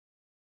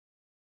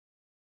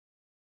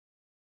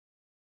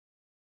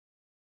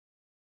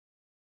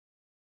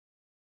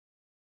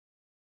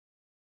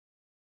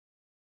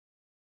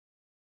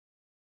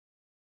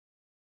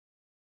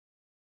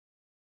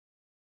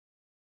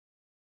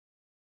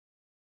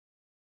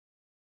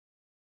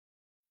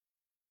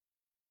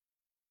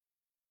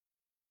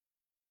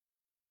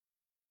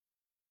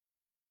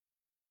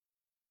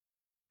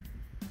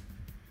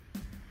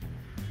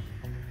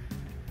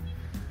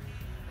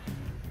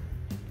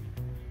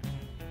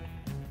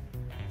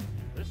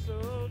This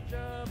old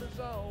job is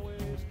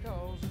always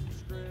causing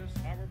stress.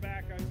 We're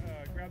back. I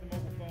grabbed the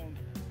mobile phone.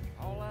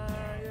 All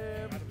I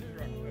ever do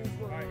is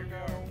work on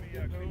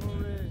the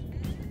rest.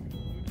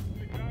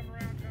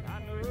 I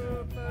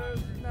know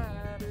Thursday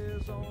night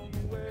is on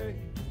the way.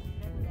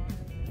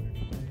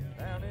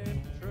 Down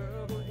in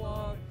trouble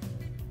waters,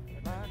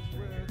 night's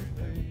where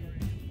they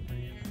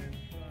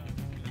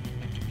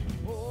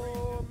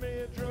pour me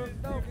a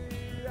drunk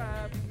donkey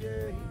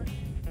IPA.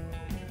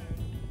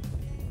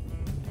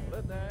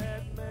 Let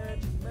that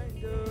magic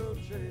mango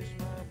chase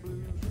my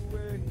blues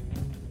away.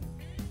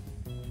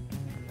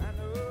 I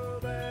know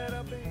that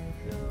I'll be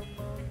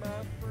among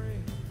my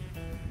friends.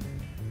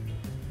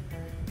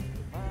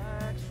 The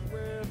mic's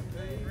where the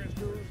page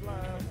goes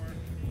live.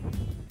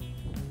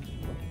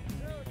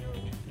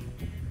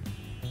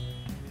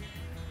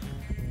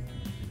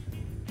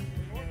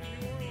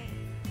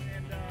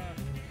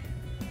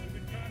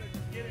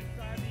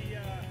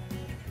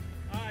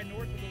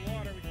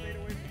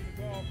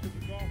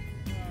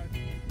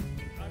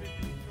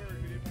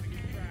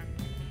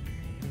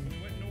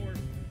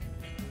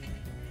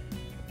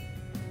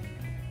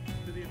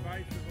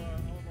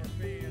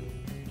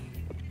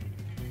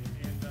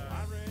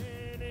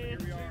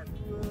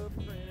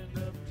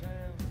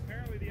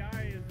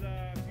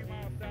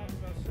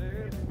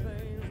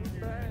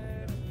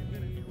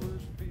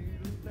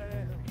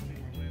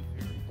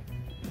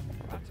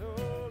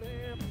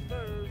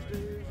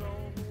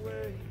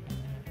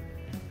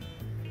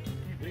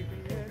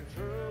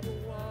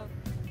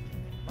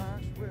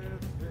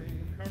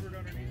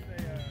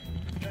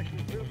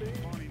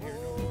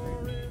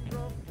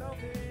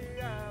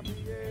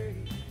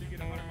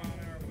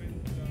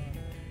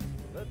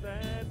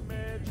 That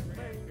magic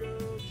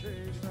mango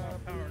chase our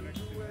blues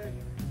away.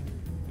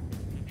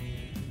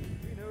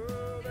 We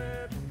know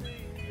that we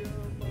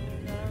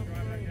among our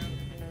friends.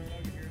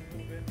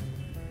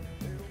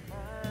 Little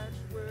mics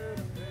where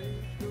the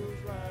page goes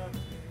live.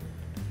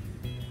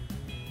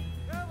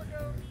 There we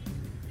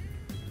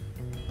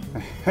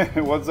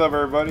go. What's up,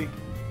 everybody?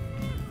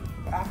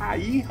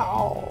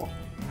 Yeehaw!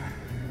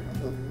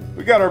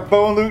 We got our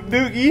Bone Loot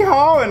Duke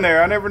yeehaw in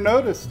there. I never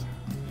noticed.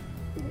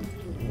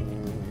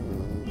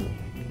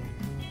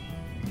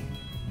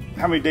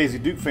 How many Daisy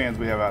Duke fans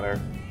we have out there?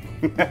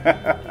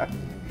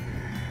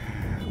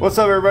 What's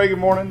up, everybody? Good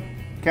morning.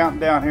 Counting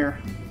down here.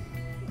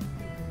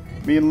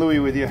 Me and Louie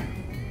with you.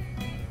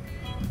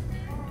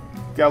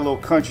 Got a little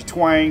country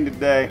twang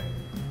today.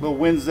 A little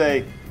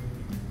Wednesday.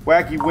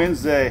 Wacky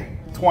Wednesday.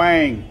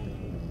 Twang.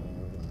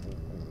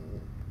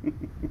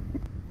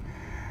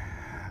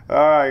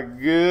 Alright,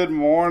 good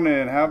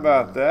morning. How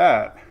about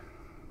that?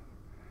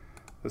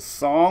 The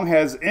song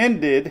has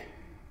ended.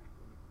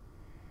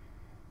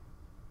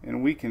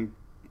 And we can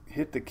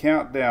hit the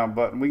countdown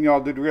button. We can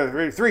all do it together.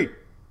 Ready? 3,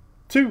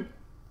 2,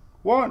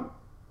 1.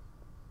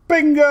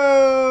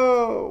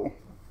 Bingo!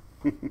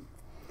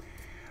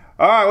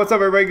 Alright, what's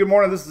up, everybody? Good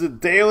morning. This is a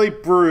daily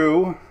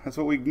brew. That's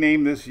what we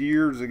named this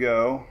years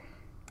ago.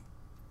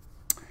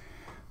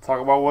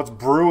 Talk about what's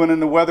brewing in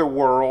the weather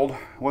world.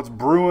 What's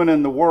brewing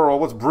in the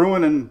world. What's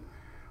brewing in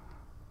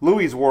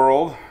Louie's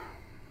world.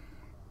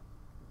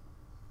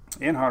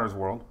 In Hunter's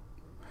world.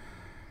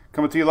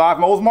 Coming to you live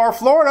from Oldsmar,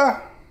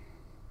 Florida.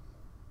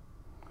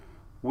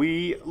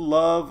 We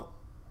love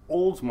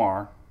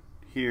Oldsmar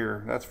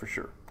here, that's for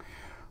sure.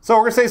 So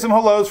we're going to say some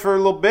hellos for a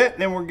little bit,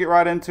 and then we'll get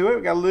right into it.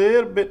 We got a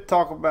little bit to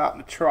talk about in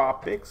the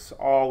tropics.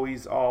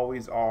 Always,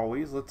 always,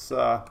 always. Let's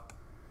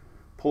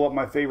pull up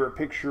my favorite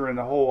picture in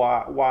the whole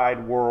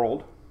wide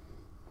world.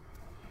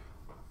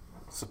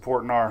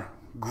 Supporting our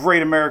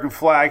great American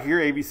flag here,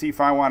 ABC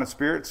Fine Wine and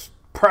Spirits.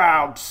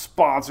 Proud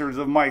sponsors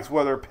of Mike's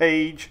Weather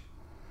page.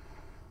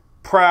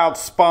 Proud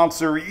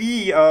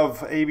sponsoree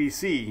of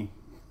ABC.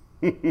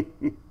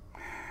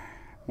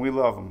 We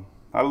love them.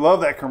 I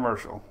love that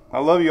commercial. I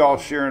love you all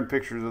sharing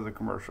pictures of the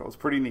commercial. It's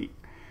pretty neat.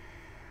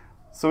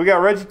 So we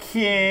got Reggie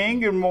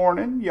King. Good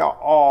morning, y'all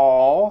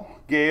all.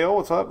 Gail,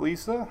 what's up?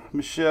 Lisa,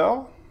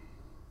 Michelle,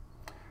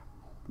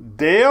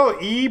 Dale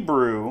E.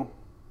 Brew.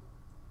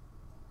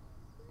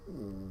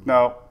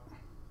 No.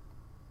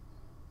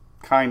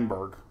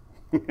 Kindberg.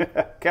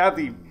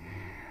 Kathy,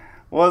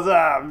 what's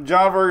up?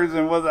 John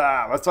Ferguson, what's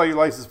up? I saw your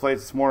license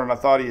plates this morning. I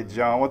thought of you,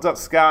 John. What's up,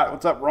 Scott?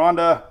 What's up,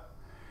 Rhonda?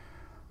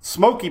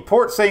 Smoky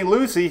Port St.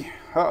 Lucie.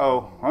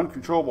 Uh-oh.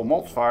 Uncontrollable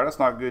multiplier. That's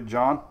not good,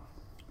 John.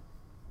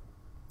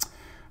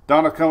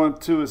 Donna coming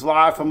to us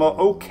live from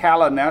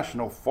Ocala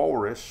National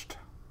Forest.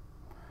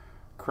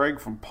 Craig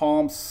from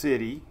Palm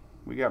City.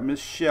 We got Miss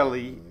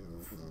Shelley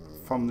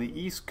from the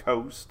East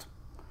Coast.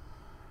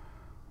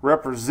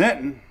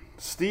 Representing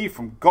Steve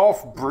from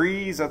Gulf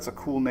Breeze. That's a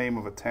cool name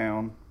of a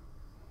town.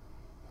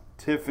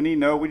 Tiffany,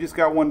 no, we just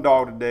got one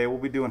dog today. We'll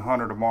be doing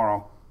Hunter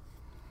tomorrow.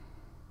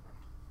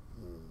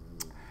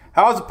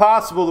 How is it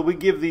possible that we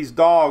give these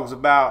dogs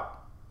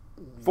about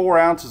 4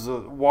 ounces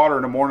of water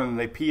in the morning and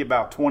they pee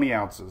about 20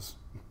 ounces?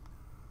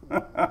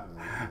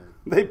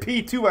 They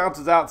pee 2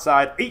 ounces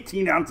outside,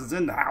 18 ounces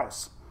in the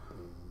house.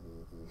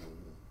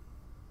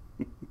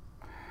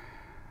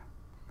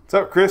 What's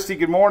up, Christy?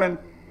 Good morning.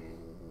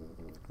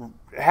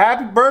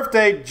 Happy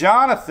birthday,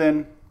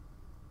 Jonathan.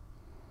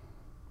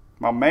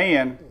 My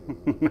man.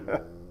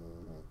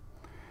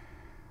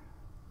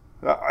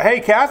 Hey,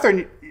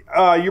 Catherine,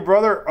 your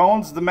brother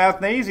owns the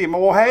Mathnasium.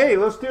 Well, hey,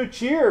 let's do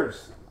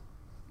cheers.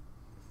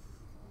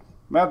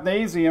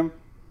 Mathnasium.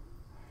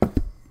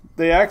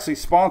 They actually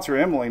sponsor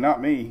Emily,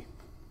 not me.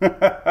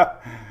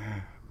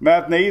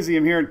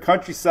 Mathnasium here in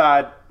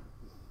Countryside,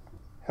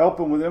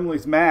 helping with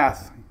Emily's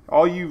math.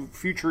 All you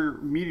future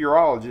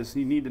meteorologists,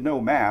 you need to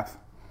know math.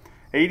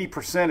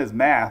 80% is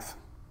math.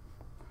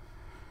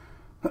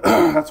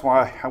 That's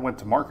why I went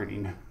to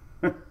marketing.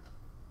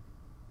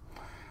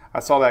 I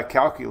saw that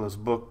calculus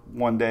book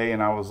one day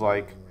and I was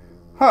like,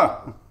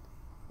 huh,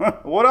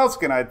 what else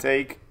can I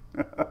take?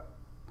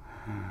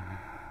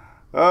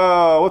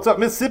 Oh, what's up,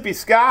 Mississippi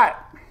Scott?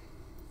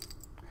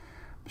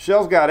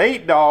 Michelle's got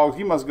 8 dogs.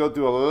 You must go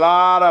through a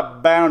lot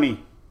of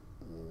bounty.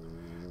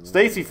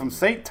 Stacy from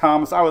St.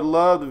 Thomas. I would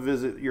love to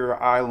visit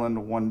your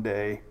island one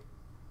day.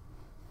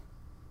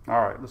 All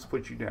right, let's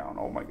put you down.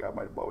 Oh my God,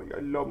 my puppy. I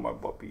love my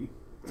puppy.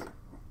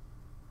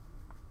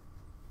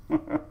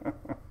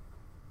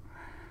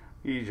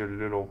 He's a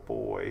little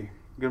boy.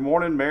 Good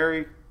morning,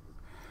 Mary.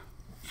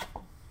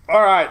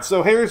 All right,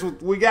 so here's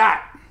what we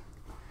got.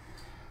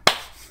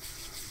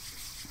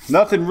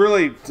 Nothing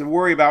really to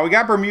worry about. We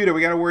got Bermuda.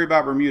 We got to worry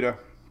about Bermuda.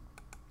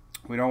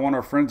 We don't want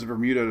our friends in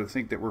Bermuda to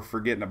think that we're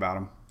forgetting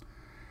about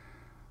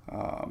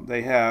them.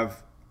 They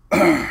have,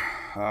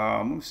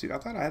 let me see. I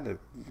thought I had the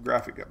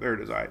graphic up. There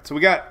it is. All right. So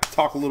we got to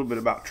talk a little bit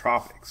about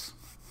tropics.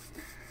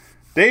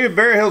 David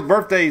Berryhill's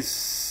birthday's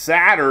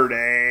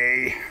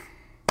Saturday.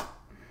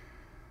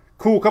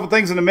 Cool. Couple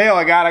things in the mail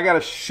I got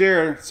to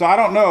share. So I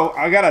don't know.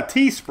 I got a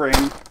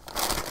Teespring.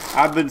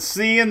 I've been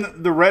seeing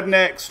the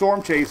Redneck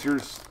Storm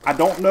Chasers. I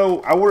don't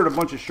know. I ordered a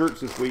bunch of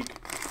shirts this week.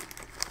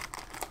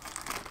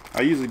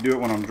 I usually do it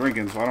when I'm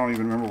drinking, so I don't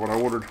even remember what I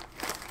ordered.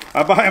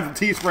 I buy them from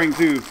Teespring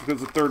too,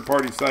 because it's a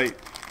third-party site.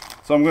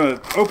 So I'm gonna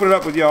open it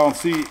up with y'all and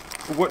see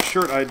what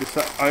shirt I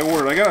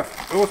ordered. I got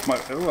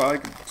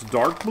it's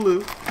dark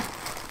blue.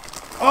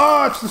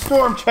 Oh, it's the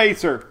Storm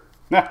Chaser.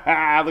 Look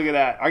at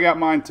that. I got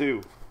mine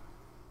too.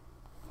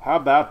 How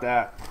about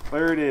that?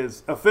 There it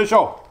is,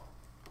 official.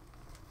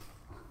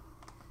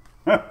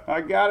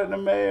 I got it in the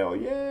mail.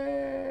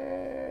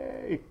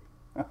 Yay!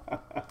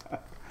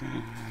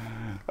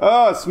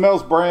 Oh, it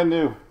smells brand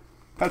new.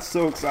 That's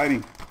so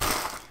exciting.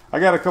 I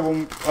got a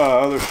couple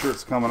other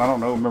shirts coming. I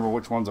don't remember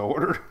which ones I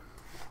ordered.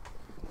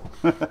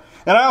 And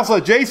I also,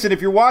 Jason,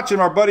 if you're watching,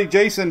 our buddy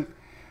Jason,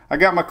 I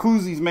got my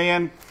koozies,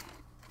 man.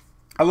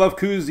 I love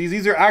koozies.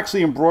 These are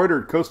actually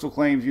embroidered. Coastal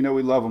Claims, you know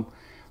we love them.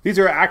 These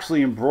are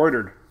actually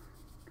embroidered.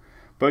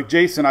 But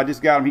Jason, I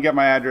just got him. He got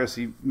my address.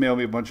 He mailed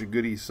me a bunch of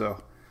goodies,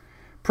 so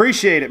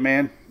appreciate it,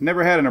 man.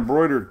 Never had an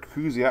embroidered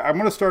koozie. I'm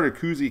going to start a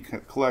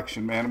koozie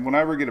collection, man.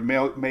 Whenever I get a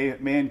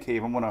man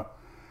cave, I'm going to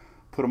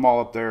put them all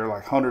up there,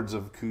 like hundreds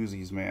of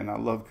koozies, man. I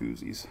love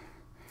koozies.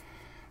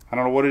 I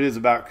don't know what it is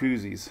about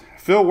koozies.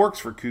 Phil works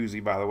for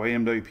Koozie, by the way,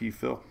 MWP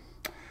Phil.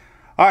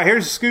 All right,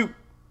 here's the scoop.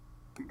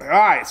 All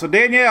right, so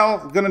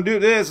Danielle is going to do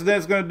this, and then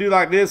it's going to do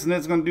like this, and then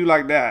it's going to do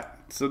like that.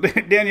 So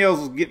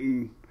Danielle's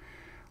getting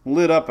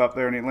lit up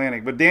there in the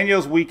Atlantic. But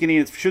Danielle's weakening.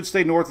 It should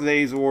stay north of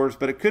the Azores,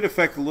 but it could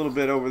affect a little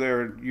bit over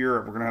there in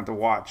Europe. We're going to have to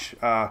watch.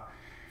 But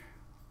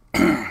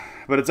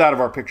it's out of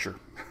our picture.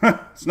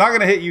 It's not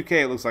going to hit UK,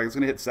 it looks like. It's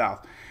going to hit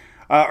south.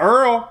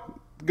 Earl,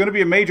 going to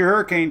be a major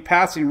hurricane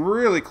passing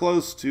really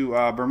close to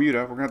Bermuda.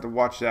 We're going to have to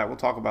watch that. We'll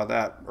talk about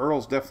that.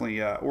 Earl's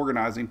definitely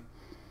organizing.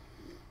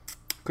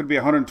 Could be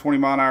a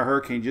 120-mile-an-hour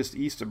hurricane just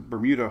east of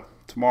Bermuda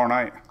tomorrow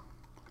night.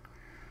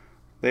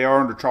 They are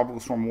under tropical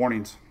storm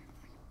warnings.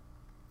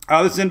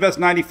 This is Invest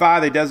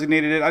 95. They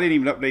designated it. I didn't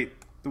even update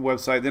the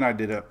website. Then I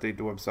did update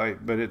the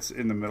website, but it's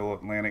in the middle of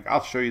Atlantic.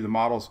 I'll show you the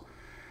models.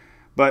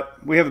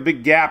 But we have a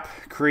big gap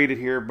created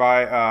here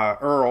by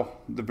Earl.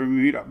 The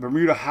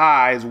Bermuda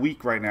high is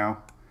weak right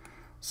now.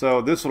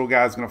 So this little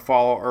guy is going to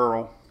follow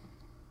Earl.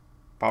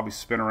 Probably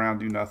spin around,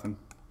 do nothing.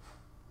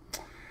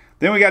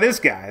 Then we got this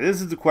guy.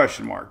 This is the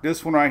question mark.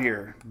 This one right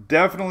here.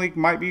 Definitely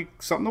might be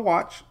something to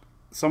watch.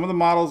 Some of the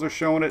models are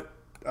showing it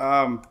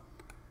around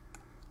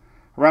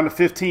the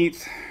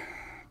 15th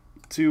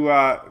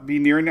to be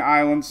nearing the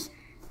islands.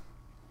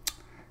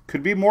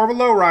 Could be more of a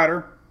low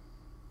rider.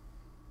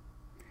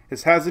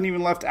 This hasn't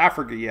even left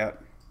Africa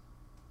yet.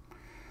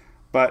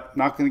 But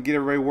not going to get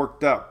everybody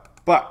worked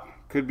up. But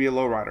could be a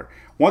low rider.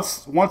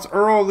 Once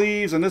Earl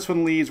leaves and this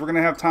one leaves, we're going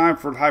to have time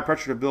for high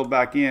pressure to build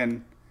back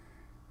in.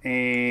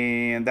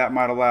 And that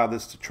might allow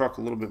this to truck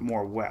a little bit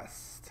more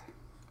west.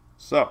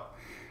 So,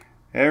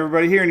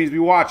 everybody here needs to be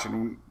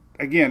watching.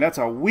 Again, that's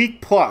a week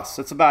plus.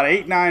 That's about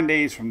 8-9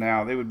 days from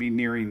now. They would be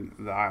nearing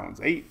the islands.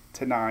 8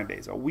 to 9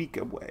 days. A week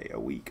away. A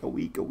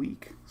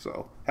week.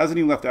 So, hasn't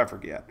even left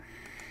Africa yet.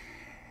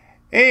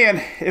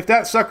 And if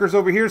that sucker's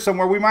over here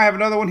somewhere, we might have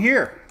another one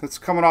here that's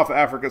coming off of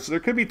Africa. So there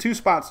could be 2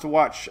 spots to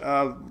watch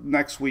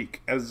next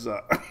week as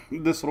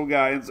this little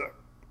guy is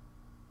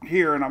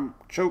here and I'm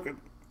choking.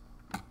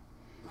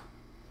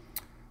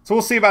 So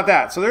we'll see about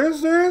that. So there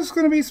is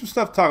going to be some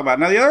stuff to talk about.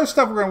 Now the other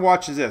stuff we're going to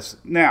watch is this.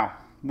 Now,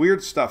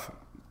 weird stuff.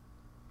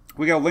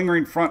 We got a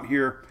lingering front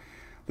here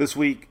this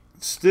week.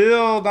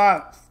 Still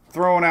not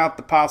throwing out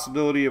the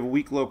possibility of a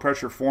weak low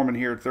pressure forming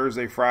here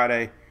Thursday,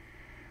 Friday.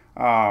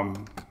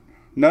 None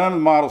of the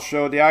models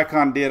showed. The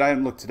Icon did. I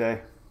didn't look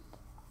today.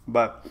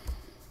 But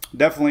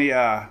definitely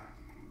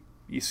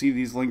you see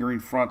these lingering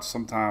fronts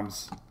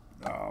sometimes.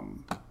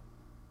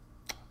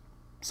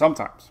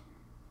 Sometimes.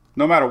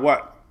 No matter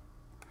what.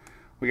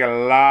 We got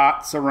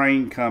lots of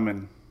rain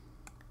coming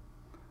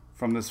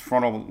from this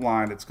frontal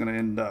line. It's going to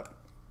end up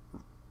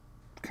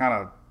kind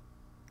of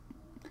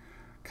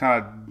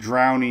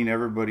drowning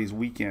everybody's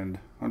weekend,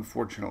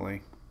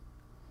 unfortunately.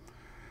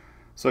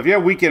 So if you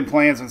have weekend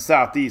plans in the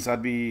Southeast,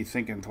 I'd be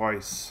thinking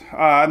twice.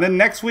 And then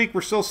next week,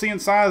 we're still seeing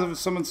signs of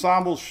some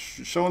ensembles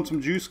showing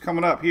some juice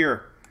coming up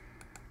here.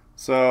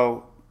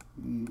 So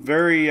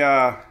very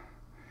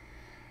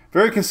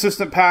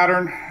consistent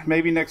pattern.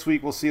 Maybe next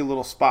week we'll see a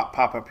little spot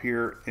pop up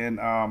here in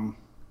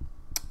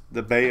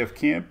the Bay of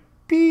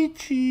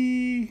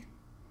Campeche.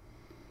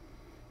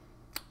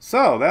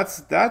 So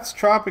that's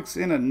tropics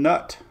in a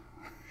nut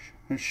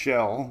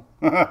shell.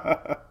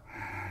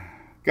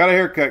 Got a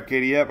haircut,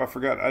 Katie. Yep, I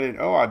forgot.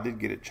 I did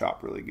get it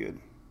chopped really good.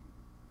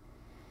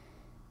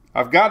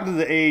 I've gotten to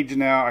the age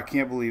now, I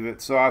can't believe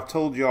it. So I've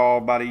told y'all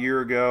about a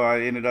year ago, I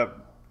ended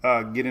up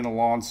getting a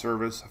lawn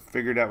service. I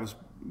figured that was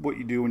what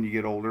you do when you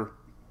get older.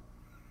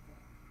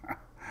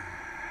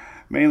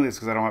 Mainly it's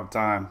because I don't have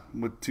time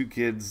with 2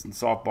 kids and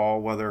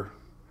softball, weather,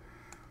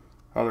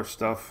 other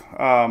stuff.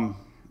 But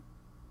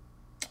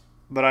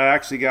I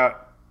actually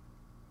got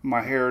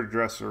my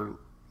hairdresser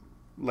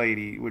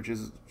lady,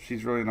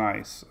 she's really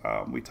nice.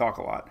 We talk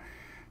a lot.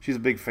 She's a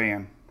big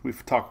fan. We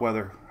talk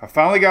weather. I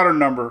finally got her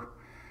number.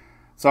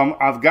 So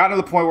I've gotten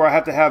to the point where I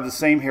have to have the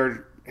same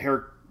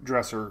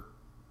hairdresser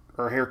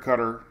or hair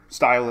cutter,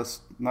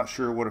 stylist, not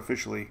sure what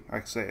officially I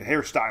can say,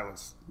 hair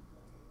stylist.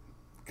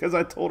 Because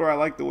I told her I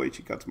like the way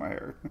she cuts my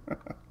hair.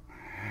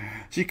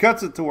 She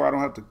cuts it to where I don't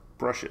have to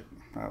brush it.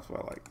 That's what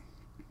I like.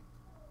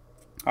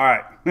 All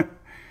right.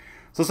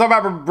 So let's talk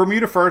about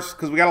Bermuda first,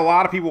 because we got a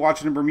lot of people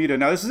watching in Bermuda.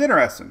 Now, this is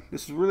interesting.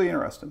 This is really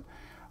interesting.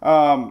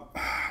 A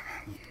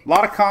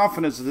lot of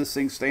confidence in this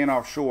thing staying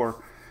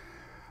offshore.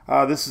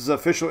 This is the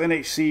official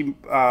NHC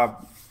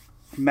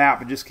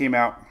map. It just came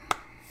out.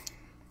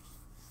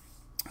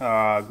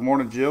 Good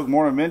morning, Jill. Good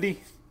morning,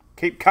 Mindy.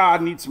 Cape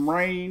Cod needs some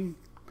rain.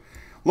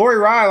 Lori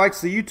Rye likes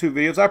the YouTube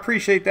videos. I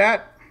appreciate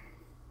that.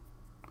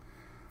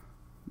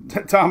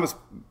 Thomas,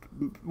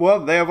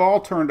 well, they have all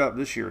turned up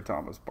this year,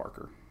 Thomas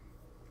Barker.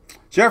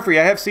 Jeffrey,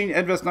 I have seen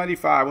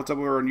EdVest95. What's up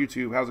over on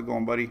YouTube? How's it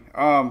going, buddy?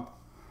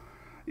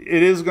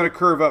 It is going to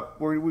curve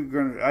up.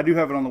 I do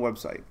have it on the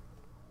website.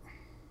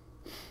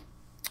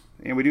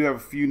 And we do have a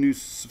few new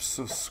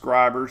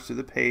subscribers to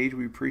the page.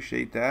 We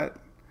appreciate that,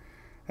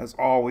 as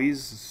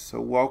always. So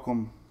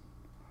welcome,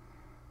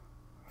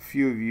 a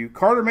few of you.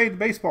 Carter made the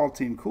baseball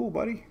team. Cool,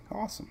 buddy.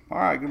 Awesome. All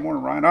right, good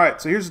morning, Ryan. All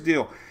right, so here's the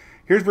deal.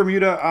 Here's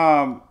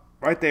Bermuda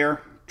right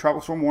there.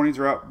 Tropical storm warnings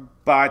are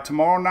up. By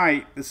tomorrow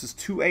night, this is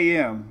 2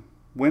 a.m.,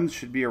 winds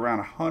should be around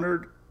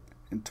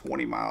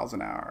 120 miles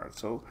an hour.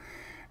 So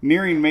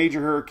nearing major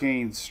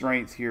hurricane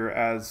strength here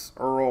as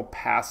Earl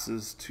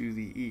passes to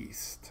the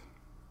east.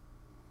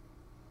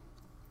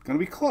 Going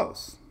to be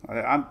close.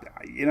 I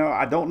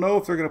don't know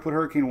if they're going to put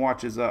hurricane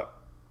watches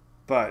up,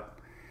 but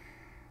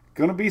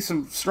going to be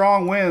some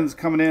strong winds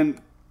coming in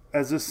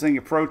as this thing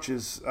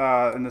approaches,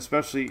 and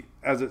especially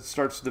as it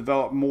starts to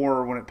develop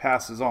more when it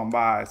passes on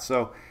by.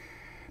 So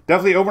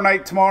definitely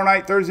overnight, tomorrow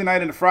night, Thursday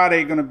night, into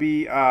Friday, going to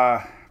be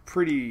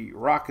pretty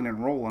rocking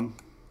and rolling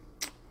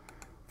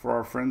for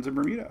our friends in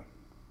Bermuda.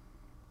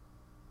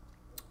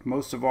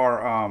 Most of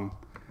our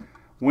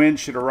wind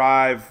should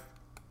arrive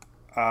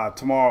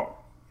tomorrow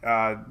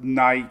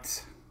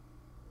night.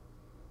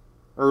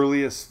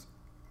 Earliest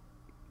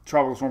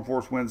tropical storm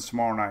force winds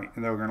tomorrow night,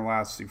 and they're going to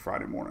last through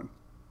Friday morning.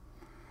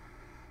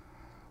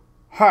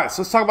 All right,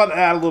 so let's talk about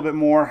that a little bit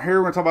more. Here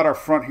we're going to talk about our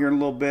front here in a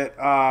little bit.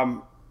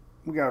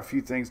 We got a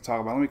few things to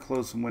talk about. Let me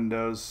close some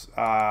windows.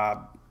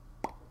 All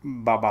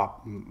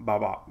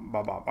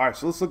right,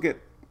 so let's look at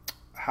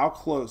how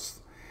close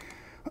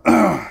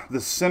the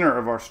center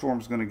of our storm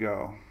is going to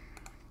go.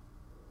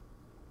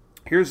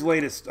 Here's the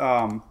latest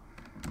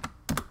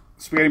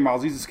spaghetti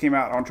models. These just came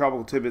out on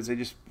Tropical Tidbits. They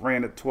just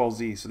ran at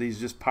 12Z, so these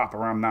just pop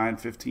around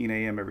 9:15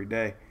 a.m. every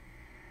day.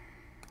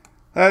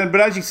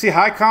 But as you see,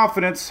 high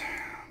confidence,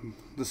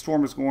 the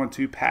storm is going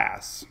to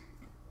pass.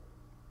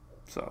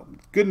 So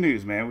good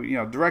news, man.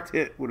 Direct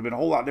hit would have been a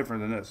whole lot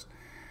different than this.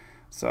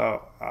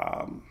 So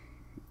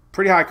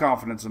pretty high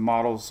confidence the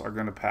models are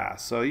going to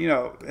pass. So,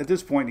 at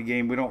this point in the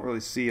game, we don't really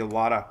see a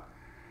lot of,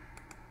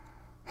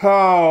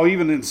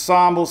 even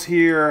ensembles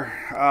here.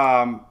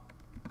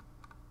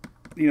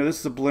 This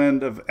is a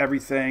blend of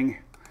everything.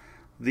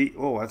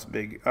 That's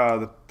big.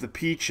 The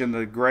peach and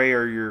the gray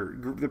are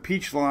the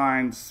peach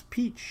lines.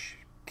 Campeche.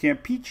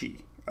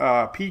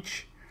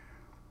 Peach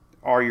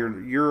are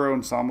your Euro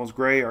ensembles.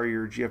 Gray are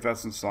your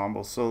GFS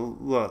ensembles. So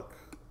look,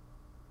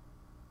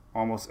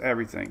 almost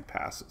everything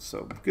passes.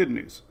 So good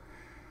news.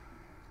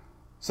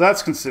 So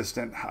that's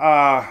consistent.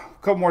 A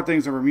couple more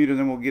things in Bermuda,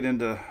 then we'll get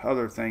into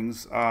other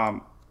things.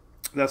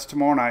 That's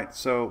tomorrow night.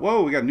 So,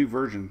 whoa, we got a new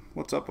version.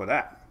 What's up with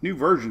that? New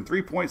version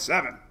 3.7,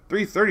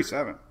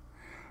 337.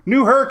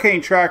 New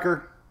hurricane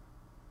tracker.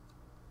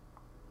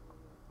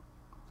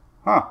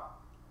 Huh.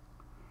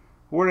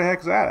 Where the heck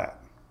is that at?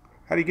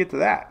 How do you get to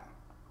that?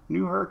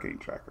 New hurricane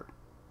tracker.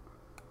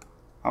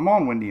 I'm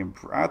on Windy and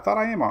I thought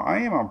I am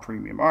on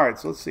premium. All right,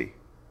 so let's see.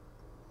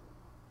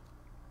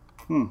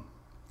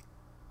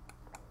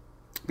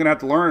 Gonna have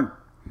to learn.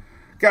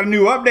 Got a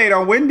new update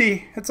on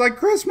Windy. It's like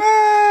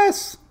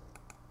Christmas.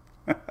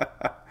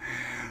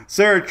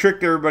 Sarah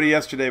tricked everybody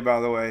yesterday, by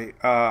the way.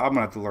 I'm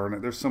gonna have to learn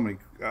it. There's so many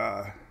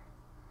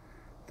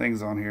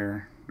things on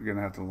here we're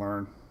gonna have to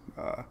learn.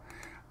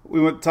 We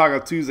went to Taco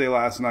Tuesday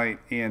last night,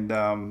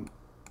 and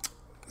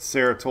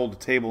Sarah told the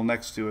table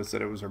next to us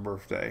that it was her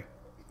birthday.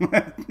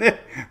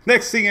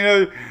 Next thing you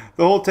know,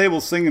 the whole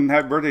table's singing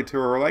happy birthday to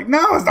her. We're like,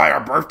 no, it's not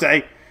her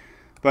birthday.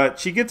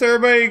 But she gets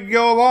everybody to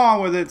go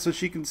along with it so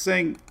she can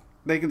sing.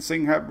 They can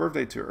sing happy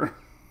birthday to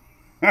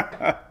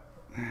her.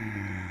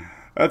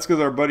 That's because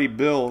our buddy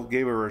Bill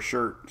gave her a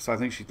shirt, so I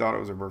think she thought it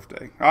was her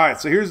birthday. All right,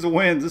 so here's the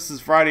winds. This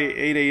is Friday,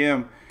 8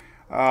 a.m.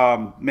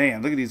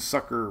 Man, look at these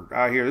sucker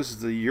out here. This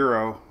is the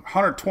Euro.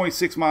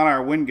 126 mile an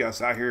hour wind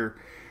gusts out here.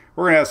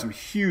 We're going to have some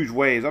huge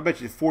waves. I bet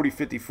you 40,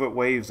 50 foot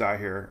waves out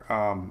here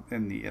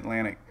in the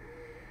Atlantic.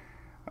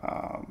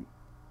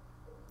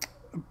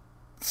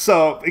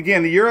 So,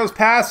 again, the Euro's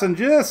passing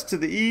just to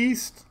the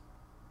east.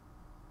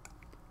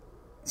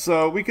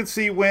 So, we could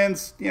see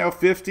winds,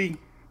 50,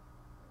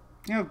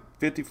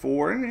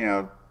 54,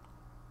 and,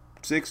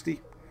 60.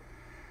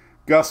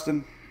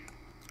 Gusting.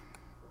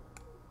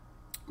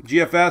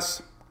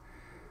 GFS,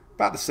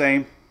 about the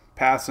same,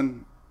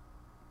 passing.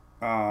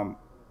 So,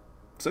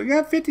 you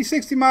got 50,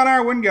 60 mile an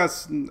hour wind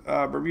gusts in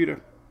Bermuda.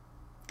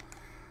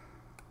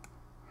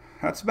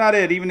 That's about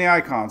it, even the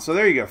icons. So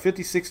there you go,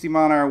 50, 60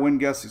 mile an hour wind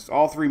gusts.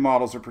 All three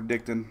models are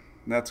predicting.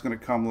 That's going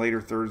to come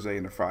later Thursday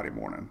into Friday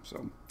morning.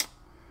 So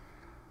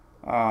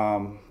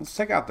let's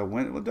check out the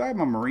wind. Do I have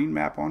my marine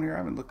map on here? I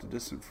haven't looked at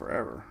this in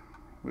forever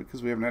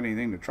because we haven't had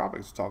anything in the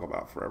tropics to talk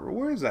about forever.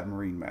 Where is that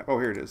marine map? Oh,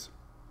 here it is.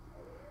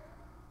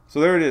 So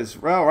there it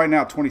is. Well, right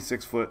now,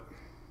 26 foot.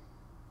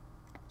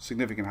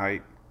 Significant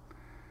height.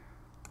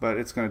 But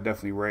it's going to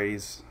definitely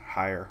raise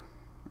higher.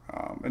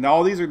 And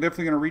all these are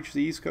definitely going to reach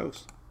the East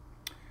Coast.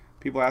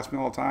 People ask me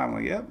all the time,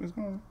 like, yep,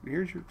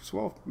 here's your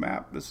swell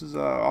map. This is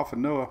off of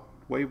NOAA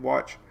Wave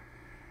Watch.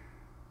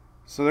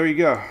 So there you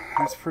go.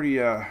 That's pretty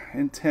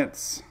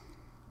intense.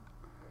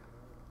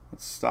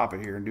 Let's stop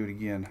it here and do it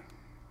again.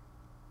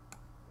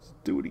 Let's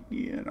do it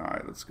again. All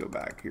right, let's go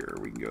back here.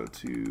 We can go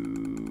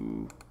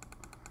to...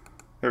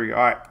 There we go.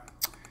 All right.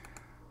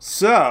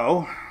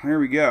 So, there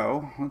we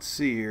go. Let's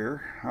see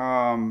here.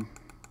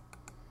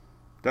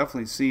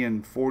 Definitely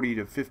seeing 40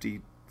 to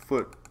 50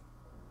 foot.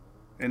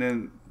 And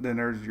then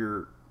there's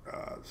your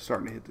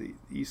starting to hit the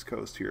East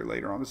Coast here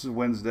later on. This is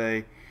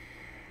Wednesday.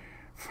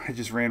 I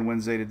just ran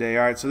Wednesday today.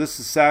 All right, so this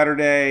is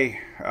Saturday.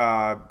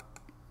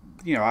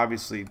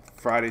 Obviously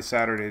Friday,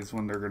 Saturday is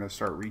when they're going to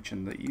start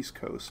reaching the East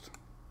Coast.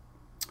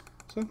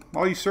 So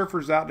all you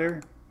surfers out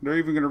there, they're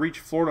even going to reach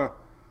Florida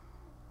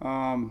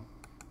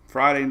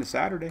Friday into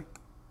Saturday.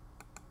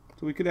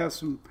 So we could have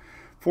some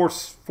 4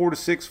 to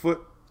 6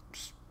 foot,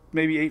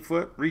 maybe 8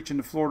 foot, reaching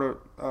the Florida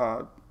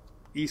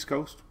East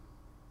Coast.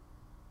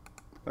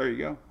 There you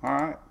go. All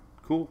right.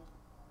 Cool.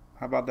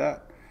 How about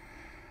that?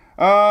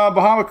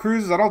 Bahama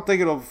cruises. I don't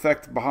think it'll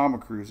affect Bahama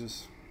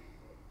cruises.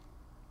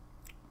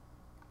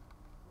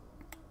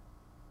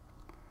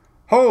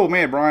 Oh,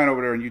 man. Brian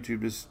over there on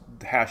YouTube just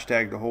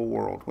hashtagged the whole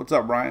world. What's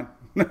up, Brian?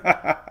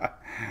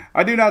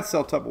 I do not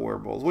sell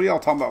Tupperware bowls. What are y'all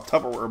talking about,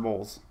 Tupperware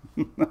bowls?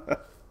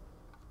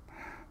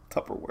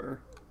 Tupperware.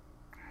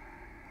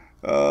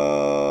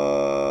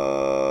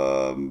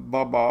 All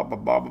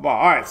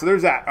right. So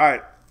there's that. All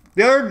right.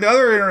 The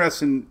other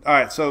interesting. All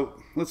right,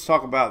 so let's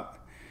talk about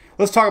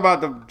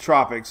the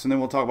tropics, and then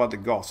we'll talk about the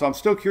Gulf. So I'm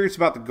still curious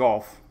about the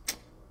Gulf.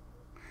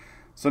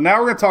 So now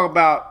we're going to talk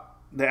about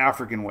the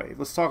African wave.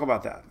 Let's talk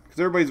about that because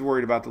everybody's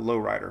worried about the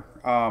lowrider.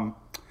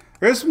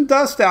 There's some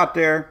dust out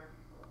there.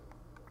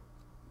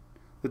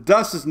 The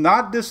dust has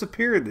not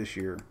disappeared this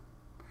year.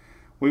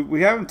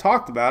 We haven't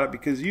talked about it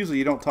because usually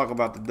you don't talk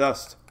about the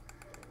dust.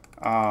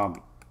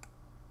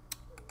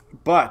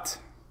 But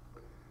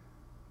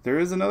there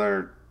is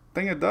another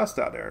thing of dust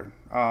out there,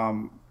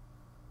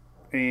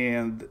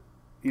 and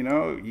you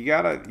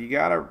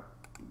gotta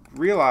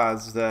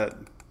realize that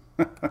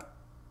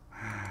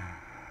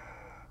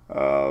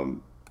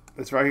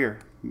it's right here.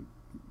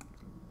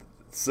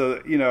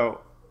 So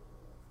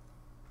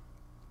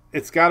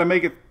it's got to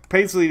make it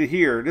paisley to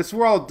here. This is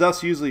where all the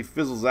dust usually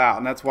fizzles out,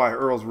 and that's why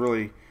Earl's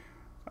really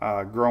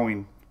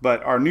growing.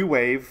 But our new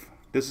wave,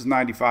 this is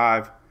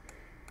 95.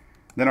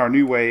 Then our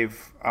new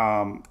wave,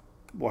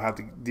 we'll have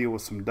to deal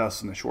with some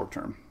dust in the short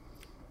term.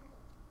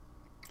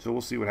 So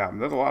we'll see what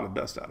happens. There's a lot of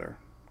dust out there.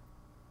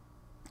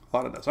 A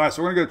lot of dust. All right,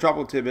 so we're going to go to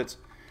tropical tidbits.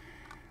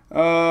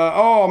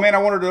 Oh man, I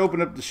wanted to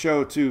open up the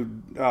show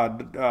too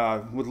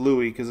with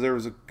Louie because there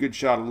was a good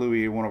shot of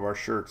Louie in one of our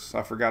shirts.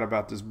 I forgot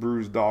about this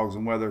Brews, Dogs,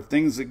 and Weather.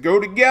 Things that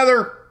go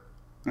together.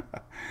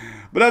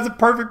 But that's a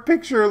perfect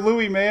picture of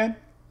Louie, man.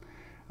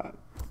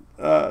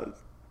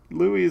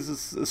 Louie is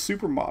a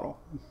supermodel.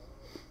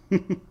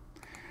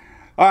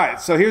 All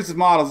right, so here's his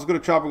models. Let's go to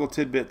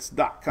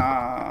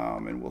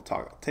tropicaltidbits.com and we'll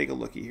take a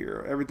looky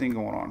here. Everything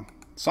going on.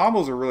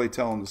 Ensembles are really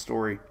telling the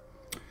story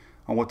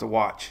on what to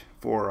watch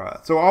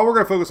for. So all we're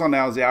going to focus on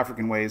now is the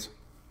African waves.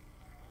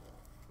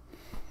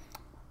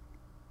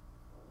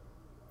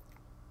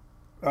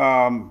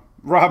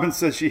 Robin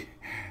says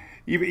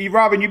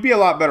Robin, you'd be a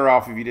lot better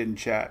off if you didn't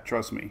chat.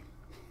 Trust me.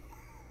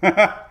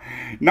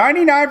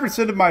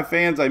 99% of my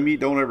fans I meet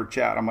don't ever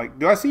chat. I'm like,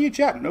 do I see you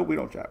chat? No, we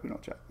don't chat. We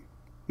don't chat.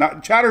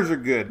 Not chatters are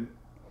good,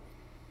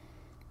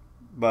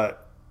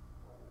 but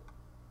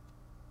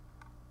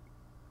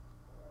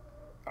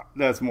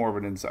that's more of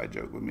an inside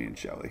joke with me and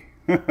Shelly.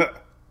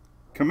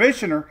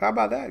 Commissioner, how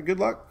about that? Good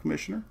luck,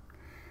 Commissioner.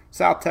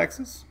 South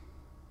Texas.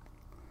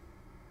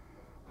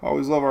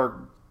 Always love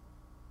our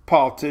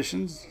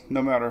politicians,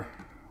 no matter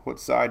what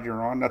side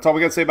you're on. That's all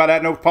we got to say about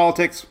that. No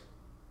politics.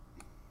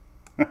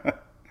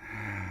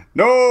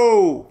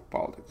 No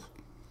politics.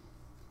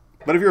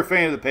 But if you're a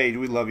fan of the page,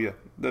 we love you.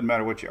 Doesn't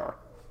matter what you are.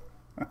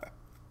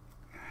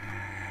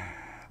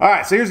 All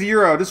right, so here's the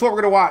Euro. This is what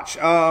we're going to watch.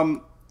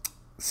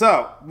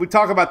 So we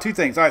talk about two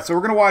things. All right, so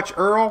we're going to watch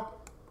Earl,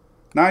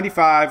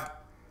 95,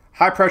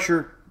 high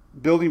pressure,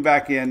 building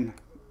back in,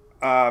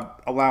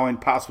 allowing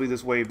possibly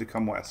this wave to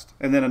come west,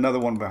 and then another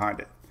one behind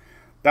it.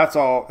 That's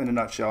all in a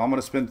nutshell. I'm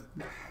going to spend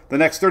the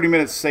next 30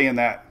 minutes saying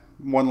that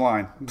one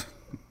line.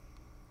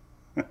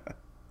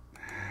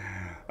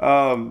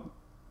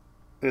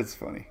 It's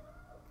funny.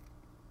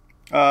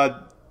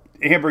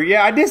 Amber,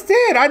 yeah, I just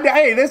did.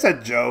 Hey, that's a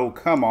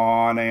joke. Come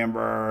on,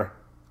 Amber.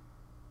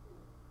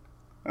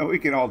 We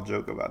can all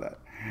joke about that.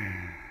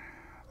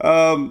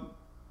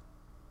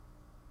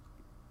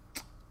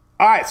 All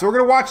right, so we're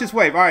going to watch this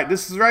wave. All right,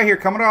 this is right here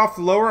coming off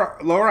the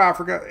lower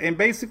Africa, and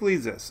basically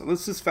is this. So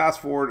let's just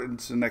fast forward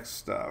into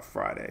next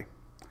Friday.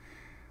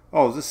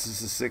 Oh, this is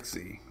the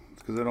 60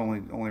 because it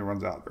only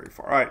runs out very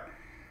far.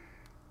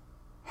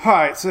 All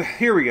right, so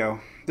here we go.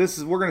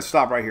 We're going to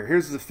stop right here.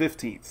 Here's the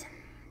 15th.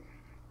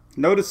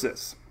 Notice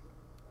this.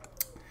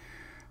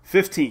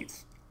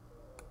 15th.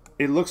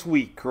 It looks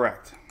weak,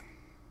 correct.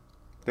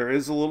 There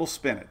is a little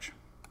spinach.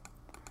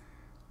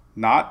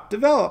 Not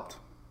developed,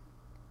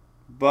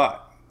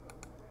 but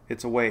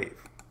it's a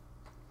wave.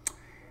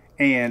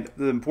 And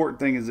the important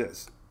thing is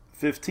this.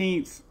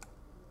 15th.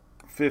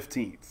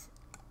 15th.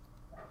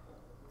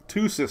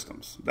 Two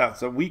systems.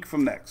 That's a week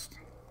from next.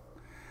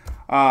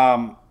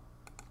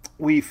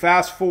 We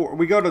fast forward.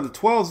 We go to the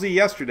 12Z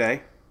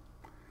yesterday.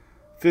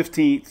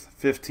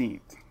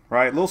 15th.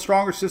 Right? A little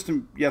stronger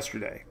system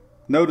yesterday.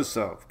 Notice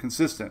of.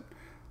 Consistent.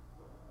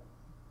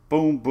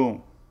 Boom,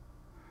 boom.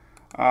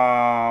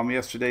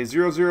 Yesterday,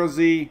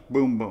 00Z.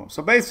 Boom, boom.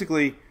 So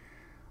basically,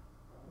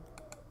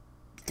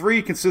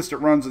 3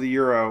 consistent runs of the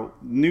Euro.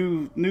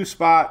 New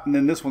spot. And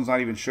then this one's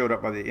not even showed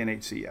up by the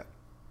NHC yet.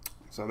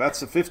 So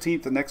that's the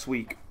 15th of next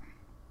week.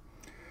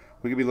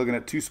 We could be looking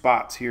at 2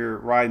 spots here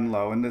riding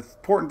low. And the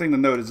important thing to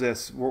note is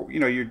this.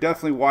 You're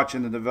definitely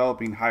watching the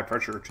developing high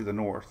pressure to the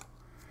north.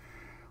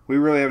 We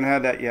really haven't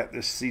had that yet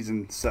this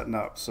season setting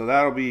up. So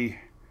that'll be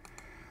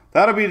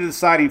the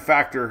deciding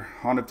factor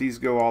on if these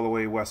go all the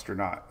way west or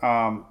not.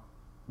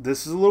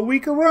 This is a little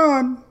weaker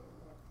run.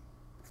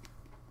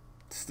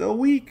 Still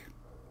weak.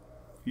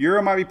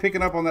 Euro might be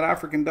picking up on that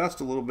African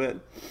dust a little bit.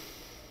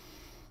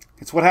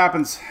 It's what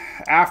happens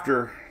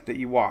after that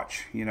you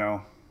watch,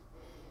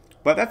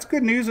 But that's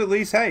good news at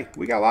least. Hey,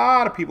 we got a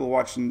lot of people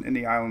watching in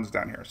the islands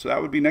down here. So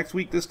that would be next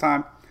week this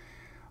time.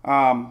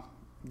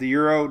 The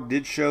Euro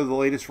did show the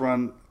latest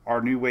run, our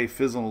new wave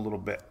fizzling a little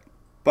bit.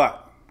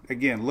 But,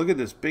 again, look at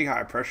this big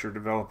high pressure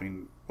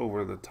developing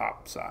over the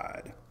top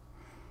side.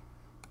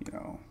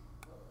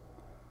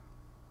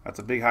 That's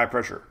a big high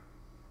pressure.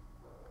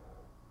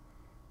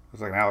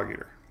 Looks like an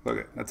alligator. Look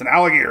at that's an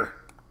alligator.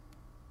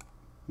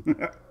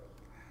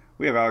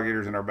 We have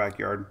alligators in our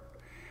backyard.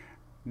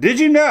 Did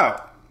you know?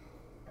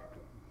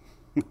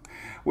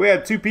 We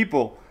had 2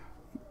 people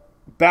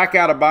back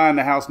out of buying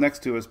the house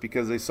next to us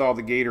because they saw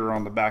the gator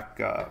on the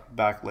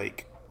back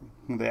lake.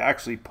 They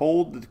actually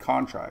pulled the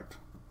contract.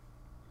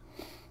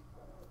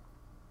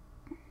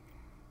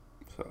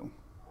 So,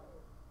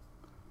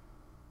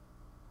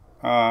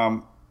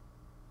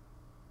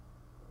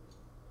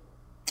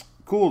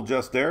 cool,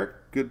 Just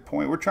Derek. Good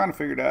point. We're trying to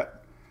figure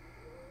that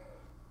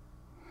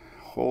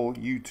whole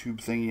YouTube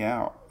thingy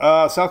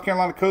out. South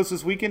Carolina coast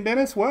this weekend,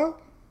 Dennis? Well,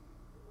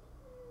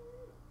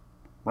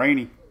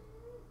 rainy.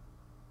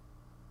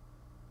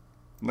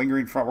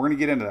 Lingering front. We're going to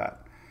get into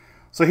that.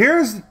 So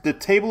here's the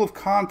table of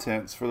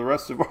contents for the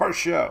rest of our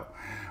show.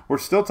 We're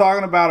still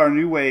talking about our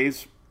new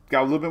waves.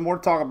 Got a little bit more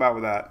to talk about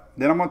with that.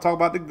 Then I'm going to talk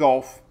about the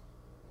Gulf.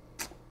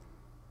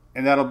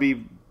 And that'll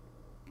be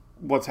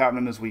what's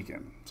happening this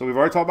weekend. So we've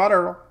already talked about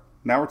Earl.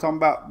 Now we're talking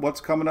about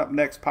what's coming up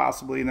next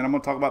possibly, and then I'm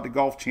going to talk about the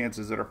golf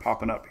chances that are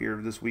popping up here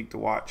this week to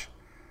watch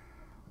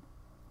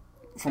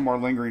from our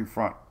lingering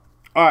front.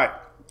 All right.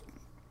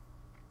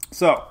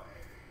 So,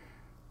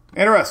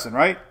 interesting,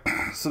 right?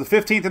 So the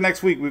 15th of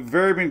next week, we've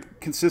very been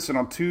consistent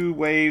on 2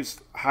 waves,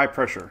 high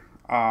pressure.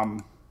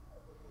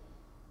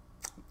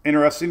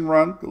 Interesting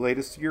run, the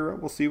latest Euro.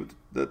 We'll see what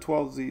the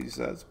 12Z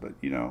says, but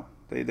you know,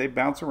 they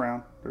bounce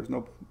around. There's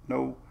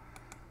no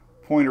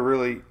point to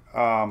really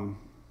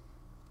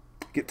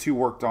get too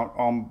worked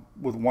on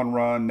with one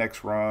run,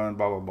 next run,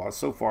 blah, blah, blah. It's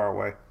so far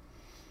away.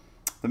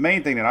 The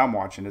main thing that I'm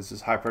watching is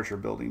this high pressure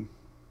building.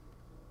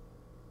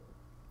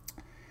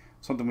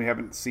 Something we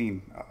haven't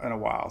seen in a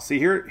while. See,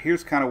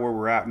 here's kind of where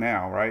we're at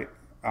now, right?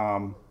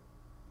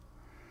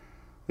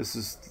 This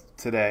is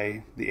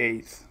today, the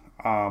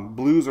 8th.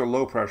 Blues are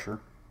low pressure.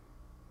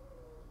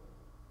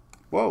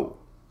 Whoa,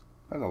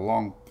 that's a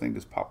long thing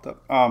just popped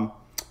up.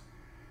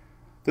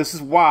 This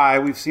is why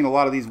we've seen a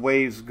lot of these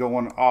waves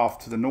going off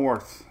to the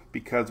north,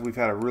 because we've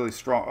had a really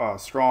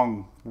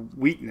strong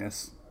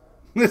weakness.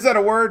 Is that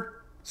a word?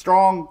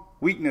 Strong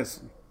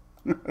weakness.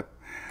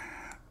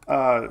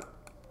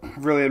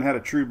 Really haven't had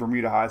a true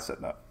Bermuda high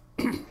setting up.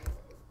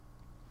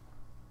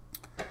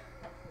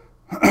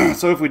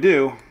 So if we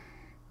do,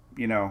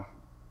 you know,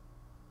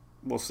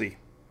 we'll see.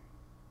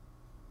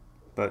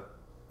 But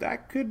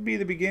that could be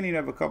the beginning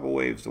of a couple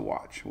waves to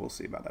watch. We'll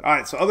see about that. All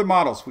right, so other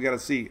models we got to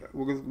see.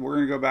 We're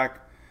going to go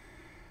back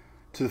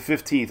to the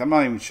 15th. I'm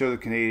not even show the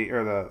Canadian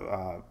or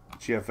the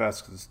GFS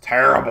because it's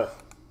terrible.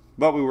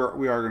 But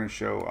we are going to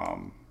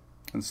show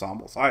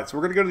ensembles. All right, so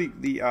we're going to go to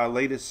the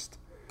latest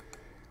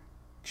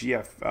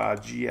GMC,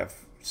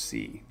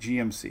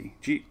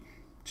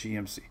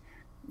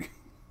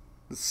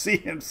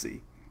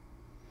 CMC.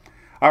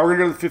 All right, we're going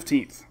to go to the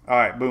 15th. All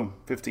right, boom,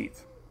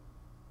 15th.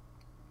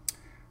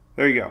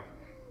 There you go.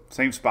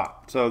 Same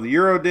spot. So the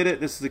Euro did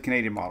it. This is the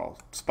Canadian model.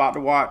 Spot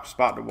to watch,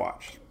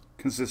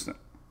 consistent.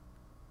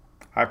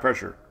 High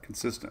pressure,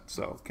 consistent.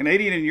 So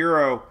Canadian and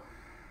Euro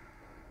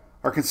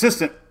are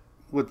consistent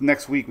with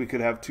next week. We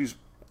could have 2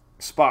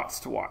 spots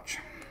to watch.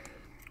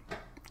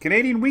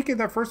 Canadian weakened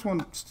that first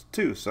one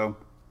too, so,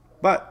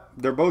 but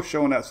they're both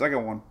showing that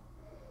second one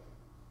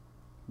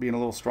being a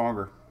little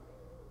stronger.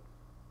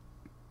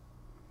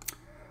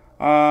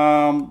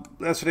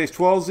 Yesterday's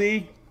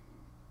 12Z,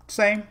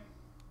 same,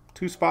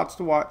 2 spots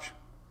to watch.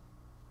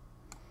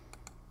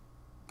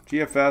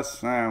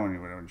 GFS, I don't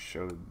even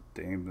show the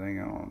damn thing.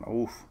 I don't know.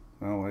 Oof.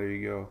 Oh, there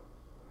you go.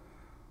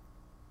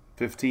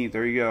 15th,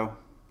 there you go.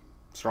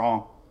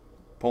 Strong,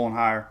 pulling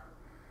higher.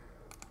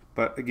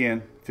 But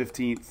again,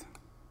 15th.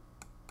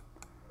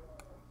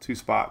 2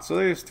 spots. So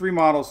there's 3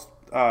 models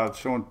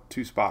showing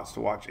 2 spots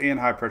to watch and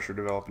high pressure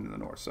developing in the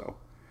north. So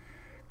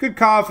good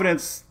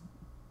confidence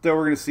that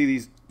we're going to see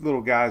these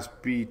little guys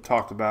be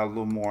talked about a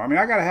little more. I mean,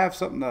 I got to have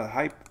something to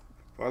hype.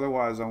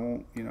 Otherwise, I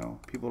won't, you know,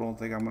 people don't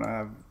think I'm going to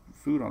have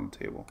food on the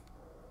table.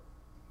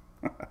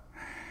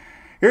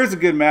 Here's a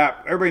good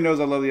map. Everybody knows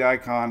I love the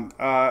icon.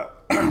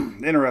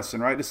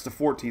 Interesting, right? This is the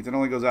 14th. It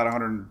only goes out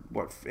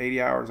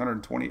 80 hours,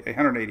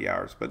 180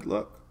 hours. But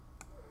look.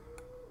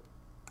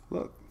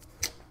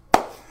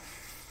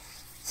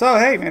 So,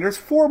 hey, man, there's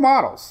 4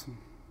 models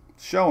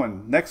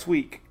showing next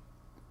week,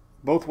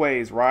 both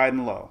ways,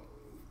 riding low.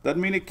 Doesn't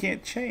mean it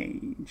can't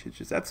change. It's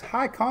just, that's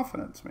high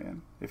confidence,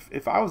 man.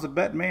 If I was a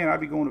bet man,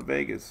 I'd be going to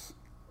Vegas.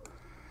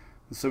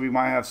 So we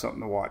might have something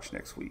to watch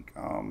next week.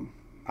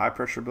 High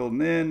pressure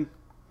building in.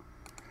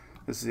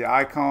 This is the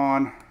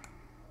icon.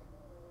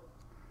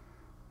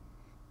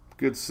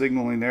 Good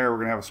signaling there. We're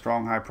going to have a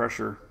strong high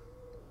pressure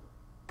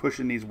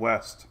pushing these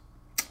west.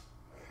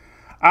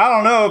 I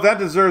don't know if that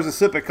deserves a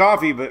sip of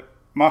coffee, but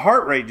my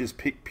heart rate just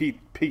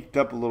peaked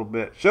up a little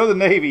bit. Show the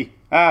Navy.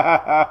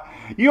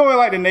 You only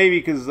like the Navy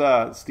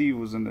because Steve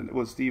was in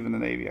the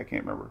Navy. I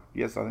can't remember.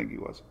 Yes, I think he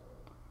was.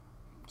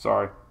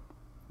 Sorry. At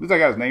least I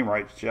got his name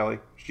right, Sheila.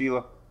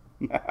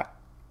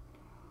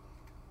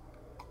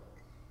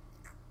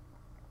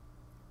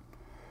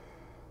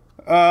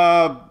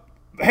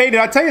 Hey, did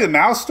I tell you the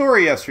mouse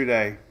story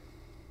yesterday?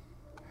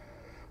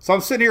 So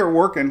I'm sitting here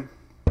working.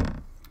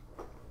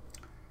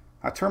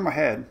 I turn my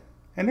head,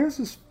 and there's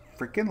this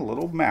freaking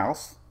little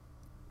mouse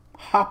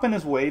hopping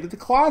his way to the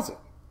closet.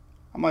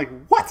 I'm like,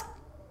 what?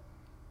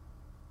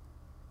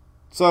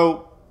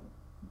 So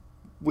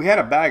we had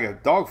a bag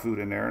of dog food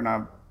in there, and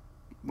I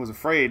was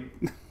afraid.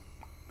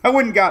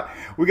 We got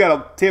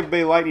a Tampa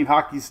Bay Lightning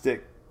hockey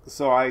stick,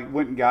 so I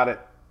went and got it.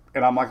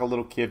 And I'm like a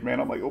little kid,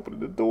 man. I'm like opening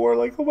the door,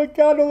 like, oh my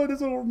God, oh,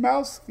 this little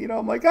mouse. You know,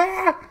 I'm like,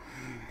 ah.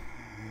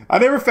 I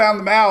never found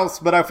the mouse,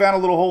 but I found a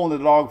little hole in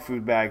the dog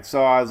food bag.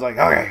 So I was like,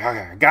 okay,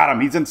 I got him.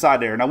 He's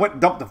inside there. And I went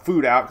and dumped the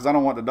food out because I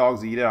don't want the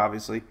dogs to eat it,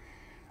 obviously.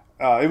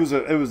 It was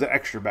an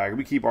extra bag.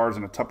 We keep ours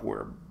in a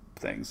Tupperware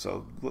thing,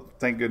 so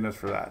thank goodness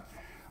for that.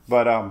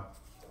 But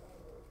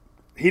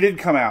he did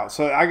come out.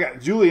 So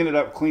Julie ended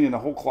up cleaning the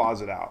whole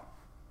closet out.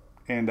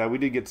 And we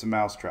did get some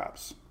mouse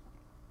traps.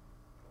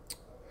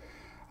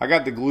 I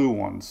got the glue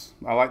ones.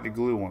 I like the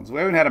glue ones. We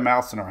haven't had a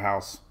mouse in our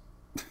house.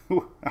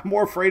 I'm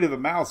more afraid of the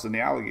mouse than the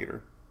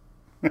alligator.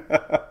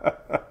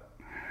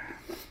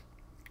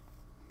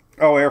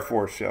 Oh, Air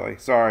Force, Shelly.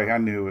 Sorry, I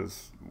knew it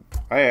was.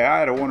 Hey, I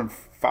had a 1 in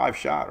 5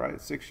 shot,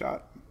 right? 6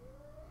 shot.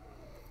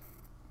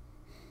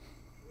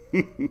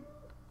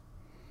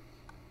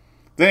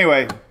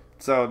 Anyway,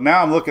 so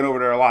now I'm looking over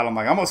there a lot. I'm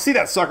like, I'm gonna see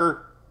that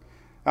sucker.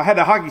 I had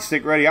the hockey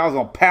stick ready. I was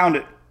gonna pound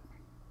it.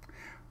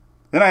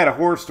 Then I had a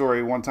horror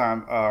story one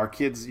time. Our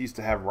kids used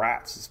to have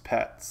rats as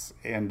pets,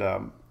 and I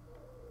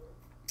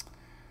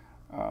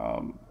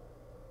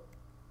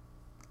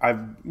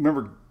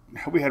remember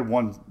we had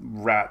one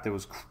rat that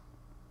was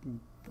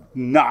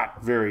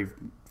not very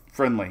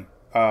friendly.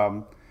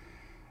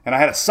 And I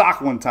had a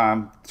sock one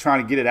time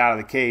trying to get it out of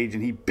the cage,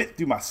 and he bit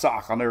through my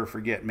sock. I'll never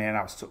forget, man.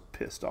 I was so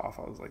pissed off.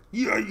 I was like,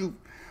 yeah, you.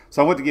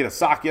 So I went to get a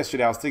sock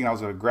yesterday. I was thinking I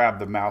was going to grab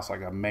the mouse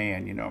like a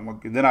man, you know.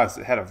 And then I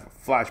had a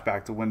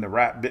flashback to when the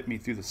rat bit me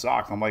through the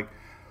sock. I'm like,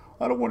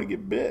 I don't want to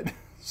get bit.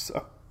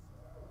 So,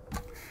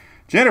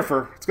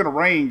 Jennifer, it's going to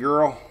rain,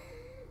 girl.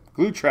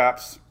 Glue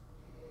traps.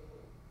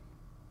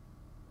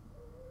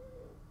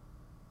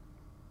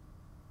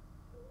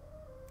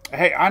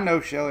 Hey, I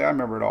know, Shelly. I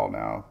remember it all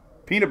now.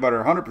 Peanut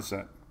butter,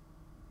 100%.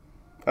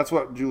 That's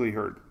what Julie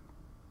heard.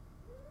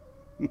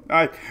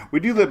 We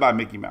do live by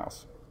Mickey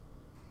Mouse.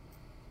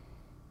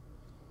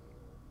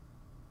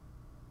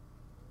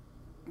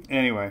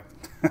 Anyway,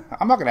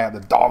 I'm not going to have the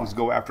dogs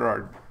go after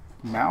our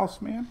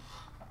mouse, man.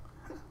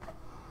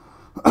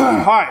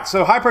 All right,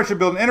 so high pressure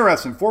building,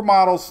 interesting. 4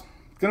 models.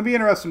 Going to be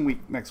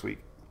interesting next week.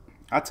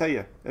 I tell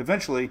you,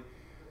 eventually,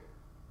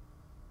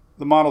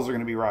 the models are going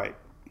to be right.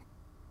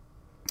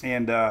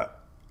 And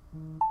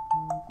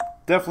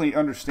definitely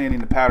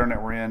understanding the pattern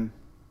that we're in.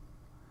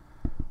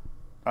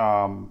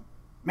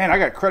 Man, I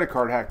got credit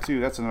card hacked too.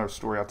 That's another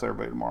story I'll tell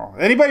everybody tomorrow.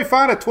 Anybody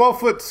find a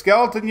 12-foot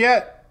skeleton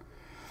yet?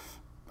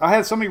 I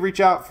had somebody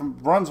reach out from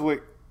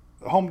Brunswick.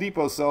 Home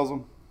Depot sells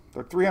them.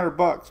 They're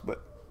 $300,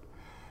 but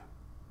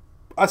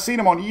I seen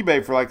them on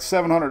eBay for like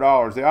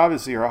 $700. They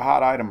obviously are a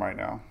hot item right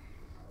now.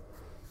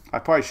 I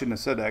probably shouldn't have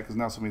said that because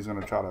now somebody's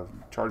going to try to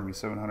charge me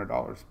 $700.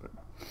 But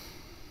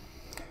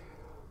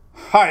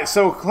all right,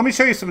 so let me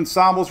show you some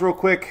ensembles real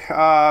quick.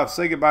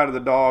 Say goodbye to the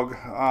dog.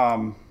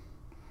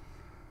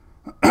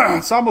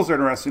 Ensembles are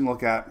interesting to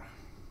look at,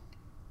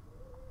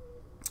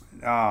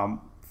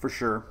 for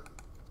sure,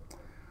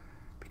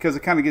 because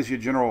it kind of gives you a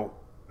general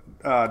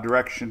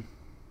direction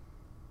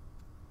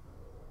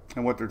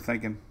and what they're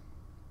thinking.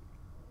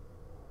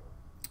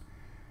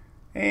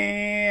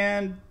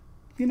 And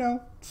you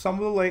know, some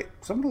of the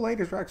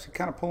latest are actually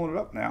kind of pulling it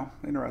up now.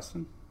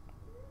 Interesting.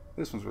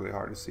 This one's really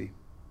hard to see.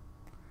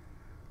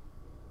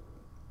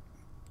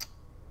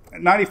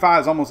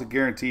 95 is almost a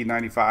guarantee.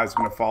 95 is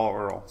going to follow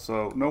Earl,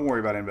 so don't worry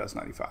about Invest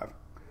 95.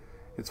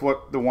 It's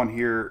what the one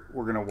here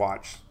we're going to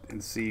watch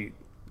and see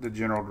the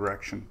general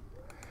direction.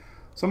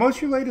 So most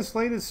of your latest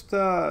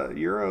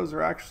Euros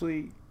are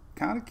actually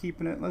kind of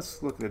keeping it.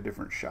 Let's look at a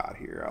different shot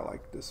here. I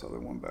like this other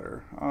one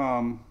better.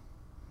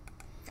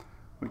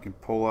 We can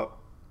pull up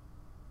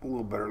a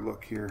little better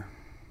look here.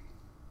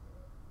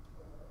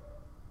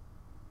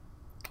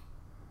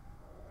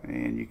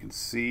 And you can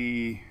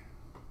see...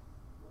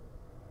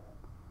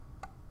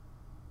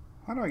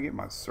 How do I get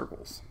my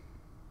circles?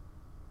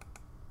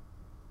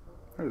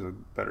 There's a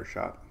better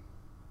shot.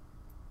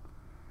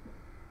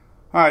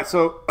 All right,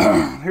 so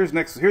here's the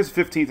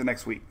 15th of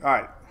next week. All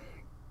right.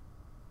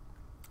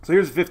 So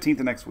here's the 15th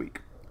of next week.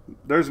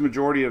 There's a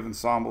majority of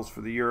ensembles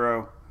for the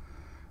Euro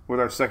with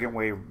our second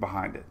wave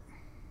behind it.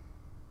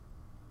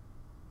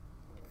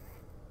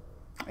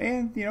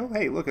 And, you know,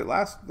 hey,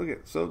 last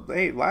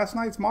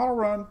night's model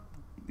run,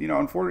 you know,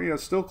 unfortunately,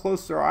 still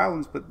close to our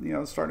islands, but, you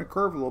know, it's starting to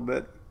curve a little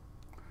bit.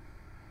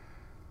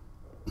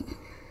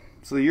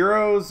 So the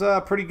Euro's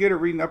pretty good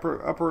at reading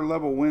upper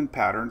level wind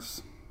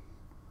patterns.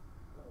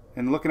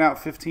 And looking out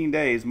 15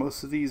 days,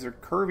 most of these are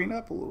curving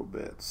up a little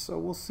bit. So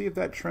we'll see if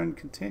that trend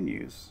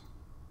continues.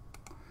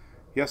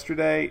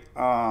 Yesterday,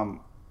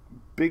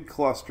 big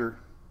cluster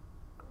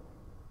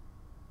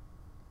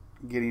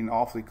getting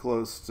awfully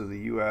close to the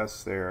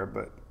U.S. there,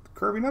 but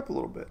curving up a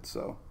little bit.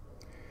 So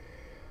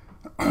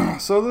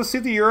let's see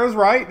if the Euro's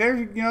right. There,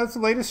 you know, that's the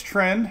latest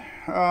trend.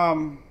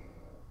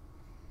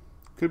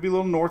 Could be a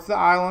little north of the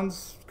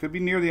islands. Could be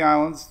near the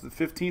islands. The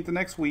 15th of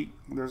next week.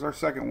 There's our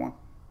second one.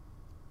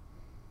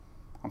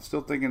 I'm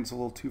still thinking it's a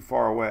little too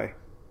far away.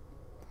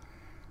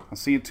 I'm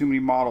seeing too many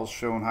models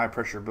showing high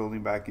pressure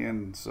building back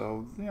in.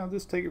 So, you know,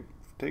 just take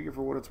it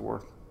for what it's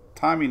worth.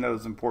 Timing though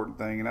is an important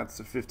thing, and that's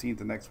the 15th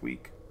of next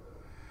week.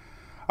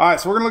 All right,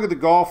 so we're going to look at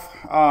the Gulf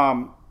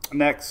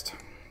next.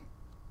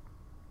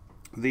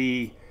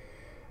 The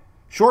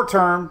short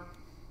term,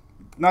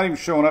 not even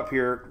showing up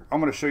here. I'm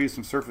going to show you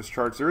some surface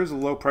charts. There is a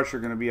low pressure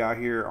going to be out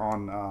here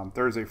on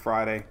Thursday,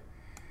 Friday.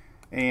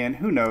 And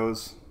who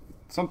knows?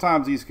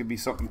 Sometimes these could be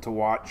something to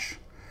watch.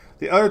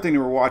 The other thing that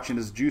we're watching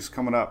is juice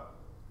coming up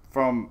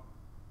from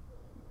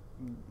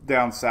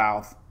down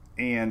south.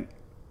 And,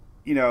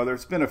 you know,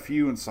 there's been a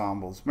few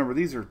ensembles. Remember,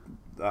 these are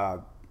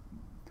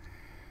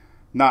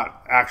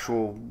not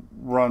actual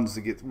runs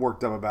to get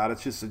worked up about.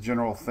 It's just a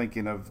general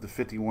thinking of the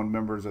 51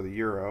 members of the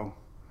Euro.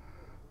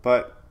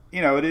 But,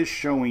 you know, it is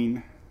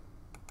showing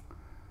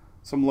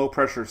some low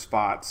pressure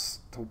spots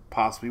to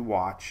possibly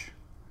watch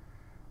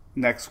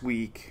next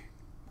week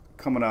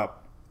coming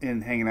up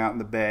and hanging out in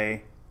the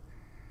bay.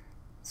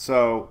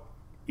 So,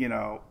 you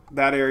know,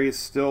 that area is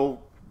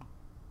still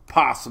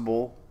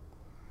possible.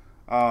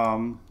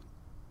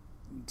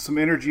 Some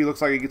energy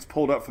looks like it gets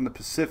pulled up from the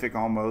Pacific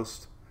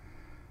almost,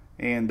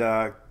 and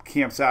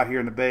camps out here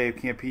in the Bay of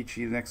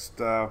Campeche next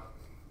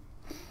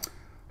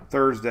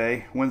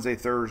Wednesday,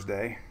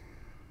 Thursday.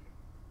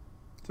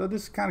 So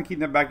just kind of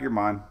keeping that back of your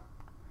mind.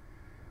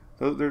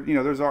 So there, you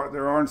know,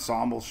 there are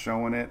ensembles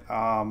showing it.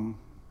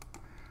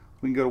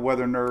 We can go to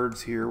Weather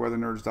Nerds here.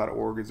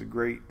 WeatherNerds.org is a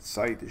great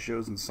site that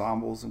shows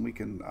ensembles, and we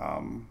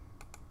can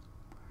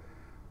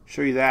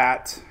show you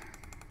that.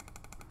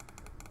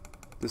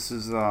 This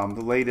is the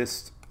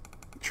latest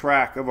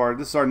track of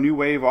this is our new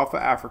wave off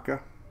of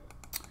Africa.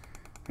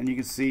 And you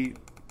can see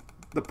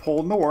the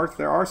pole north.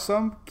 There are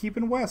some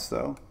keeping west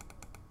though.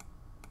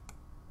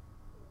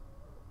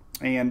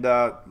 And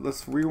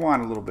let's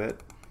rewind a little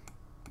bit.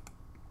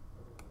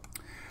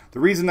 The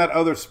reason that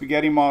other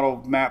spaghetti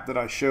model map that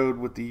I showed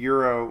with the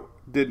Euro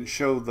didn't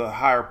show the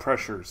higher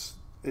pressures,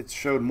 it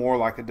showed more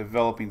like a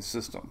developing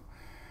system,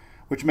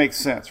 which makes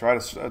sense,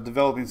 right? A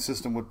developing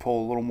system would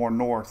pull a little more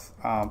north.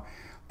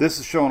 This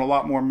is showing a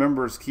lot more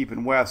members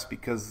keeping west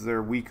because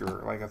they're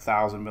weaker, like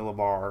 1,000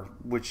 millibar,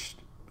 which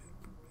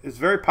is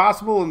very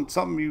possible and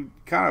something you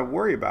kind of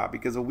worry about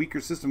because a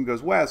weaker system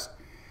goes west.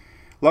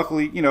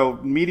 Luckily, you know,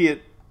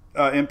 immediate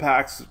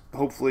impacts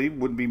hopefully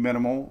would be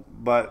minimal,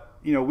 but,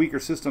 you know, weaker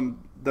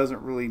system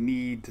doesn't really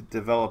need to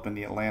develop in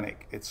the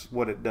Atlantic. It's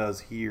what it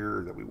does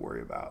here that we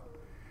worry about,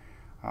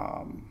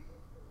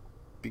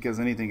 because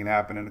anything can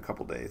happen in a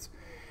couple days.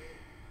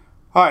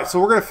 All right,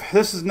 so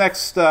this is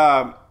next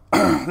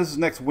this is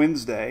next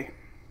Wednesday,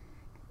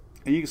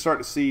 and you can start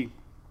to see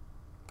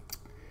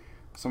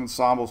some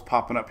ensembles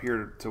popping up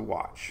here to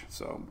watch.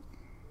 So,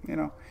 you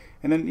know,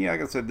 and then,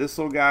 like I said, this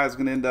little guy is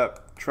going to end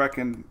up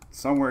trekking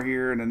somewhere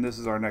here, and then this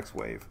is our next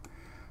wave.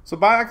 So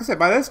like I said,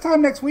 by this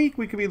time next week,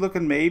 we could be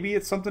looking maybe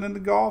at something in the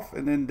Gulf,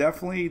 and then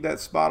definitely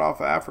that spot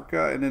off of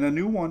Africa, and then a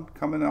new one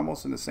coming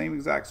almost in the same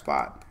exact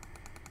spot.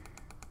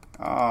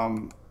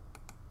 You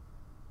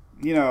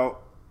know,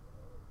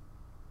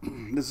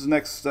 this is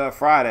next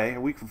Friday,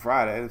 a week from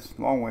Friday. It's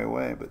a long way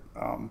away, but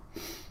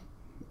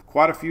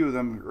quite a few of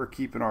them are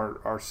keeping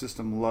our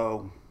system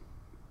low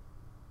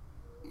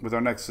with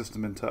our next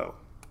system in tow.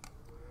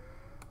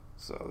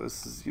 So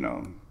this is, you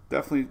know,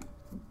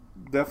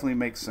 definitely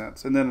makes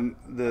sense. And then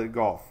the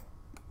Gulf.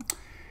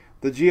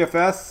 The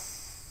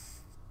GFS,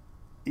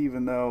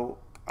 even though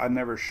I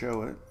never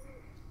show it,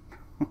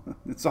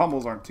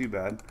 ensembles aren't too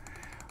bad.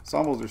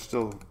 Ensembles are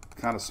still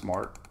kind of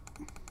smart.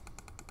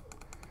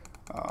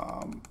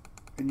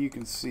 And you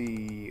can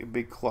see a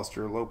big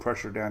cluster of low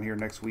pressure down here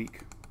next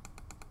week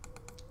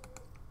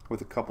with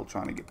a couple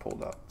trying to get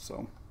pulled up.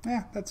 So,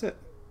 yeah, that's it.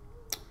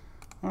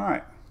 All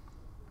right.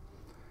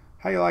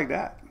 How you like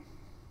that?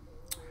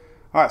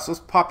 All right, so let's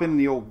pop in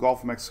the old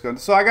Gulf of Mexico.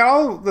 So I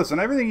got listen,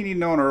 everything you need to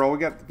know on Earl. We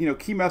got, you know,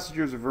 key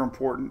messengers are very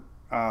important.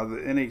 The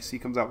NHC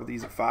comes out with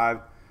these at 5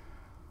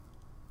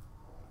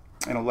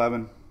 and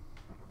 11.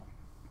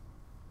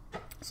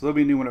 So there'll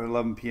be a new one at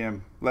 11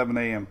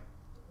 a.m.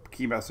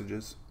 Key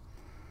messages.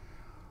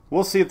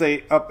 We'll see if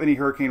they up any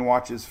hurricane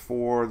watches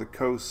for the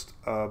coast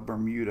of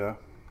Bermuda.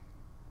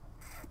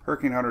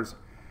 Hurricane hunters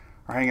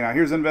are hanging out.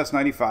 Here's Invest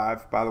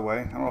 95, by the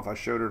way. I don't know if I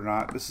showed it or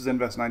not. This is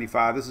Invest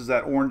 95. This is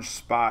that orange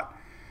spot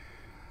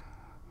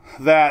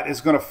that is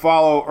going to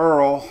follow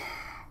Earl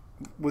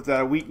with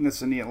that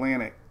weakness in the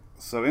Atlantic.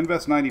 So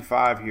Invest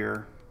 95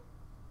 here.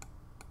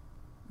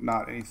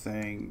 Not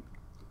anything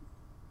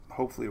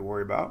hopefully to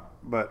worry about,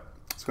 but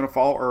it's going to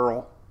follow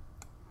Earl.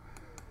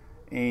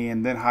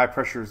 And then high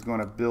pressure is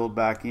going to build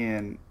back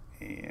in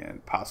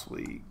and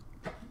possibly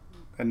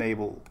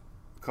enable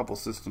a couple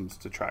systems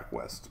to track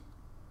west.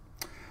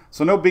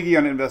 So no biggie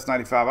on Invest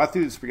 95. I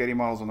threw the spaghetti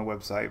models on the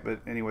website.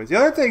 But anyways, the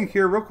other thing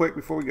here real quick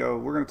before we go,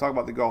 we're going to talk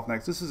about the Gulf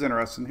next. This is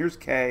interesting. Here's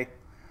K.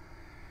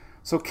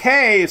 So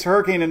K is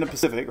hurricane in the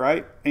Pacific,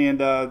 right?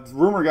 And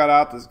rumor got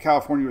out that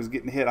California was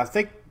getting hit. I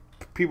think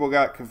people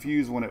got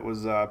confused when it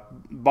was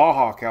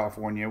Baja,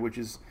 California, which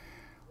is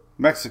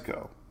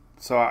Mexico.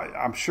 So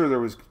I'm sure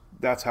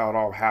that's how it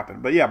all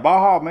happened. But yeah,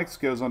 Baja,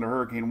 Mexico is under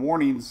hurricane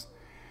warnings.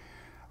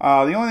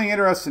 The only thing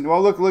interesting,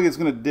 well, look, it's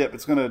going to dip.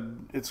 It's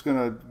going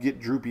to get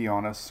droopy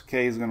on us.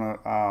 K is going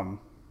to,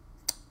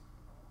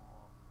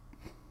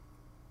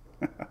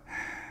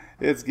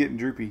 it's getting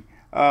droopy.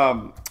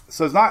 So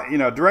it's not,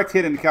 direct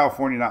hit into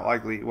California, not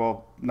likely.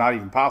 Well, not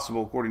even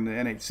possible according to the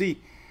NHC.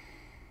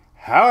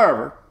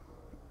 However,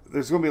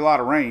 there's going to be a lot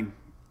of rain.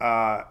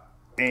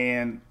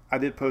 And I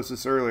did post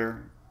this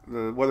earlier.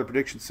 The Weather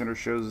Prediction Center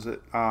shows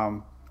it.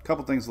 A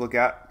couple things to look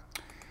at.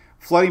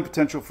 Flooding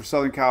potential for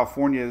Southern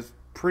California is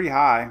pretty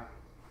high.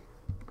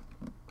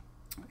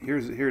 Here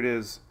it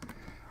is.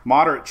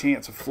 Moderate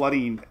chance of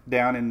flooding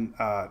down in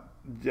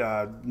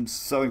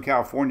Southern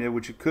California,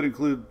 which could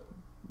include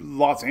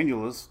Los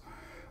Angeles,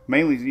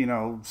 mainly, you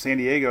know, San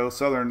Diego,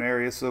 southern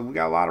area. So we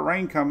got a lot of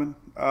rain coming.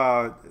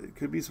 It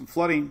could be some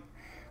flooding.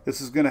 This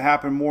is going to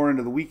happen more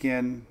into the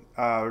weekend,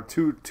 or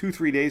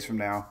 3 days from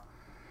now.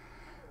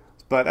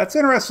 But that's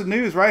interesting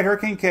news, right?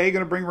 Hurricane K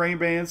going to bring rain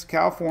bands to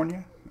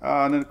California.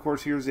 And then, of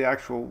course, here's the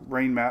actual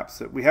rain maps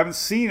that we haven't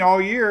seen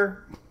all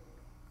year.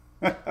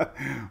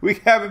 We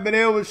haven't been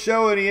able to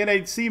show any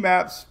NHC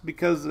maps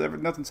because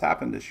nothing's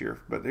happened this year.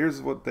 But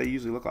here's what they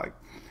usually look like.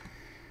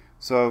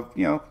 So,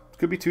 you know, it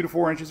could be 2 to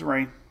 4 inches of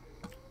rain.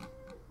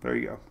 There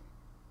you go.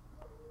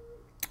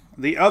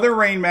 The other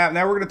rain map,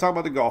 now we're going to talk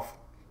about the Gulf.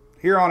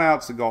 Here on out,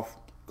 it's the Gulf.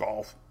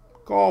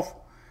 Gulf.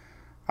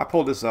 I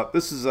pulled this up.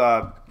 This is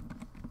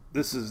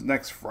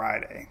next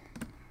Friday.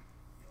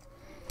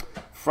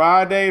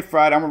 Friday. I'm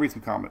going to read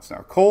some comments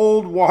now.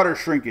 Cold water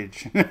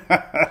shrinkage.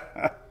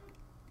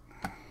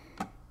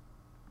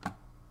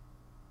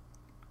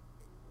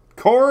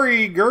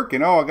 Corey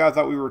Gherkin. Oh, I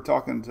thought we were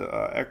talking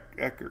to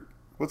Eckert.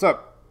 What's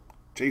up,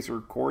 Chaser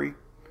Corey?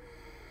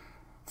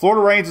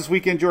 Florida rains this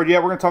weekend, George. Yeah,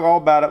 we're going to talk all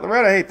about it.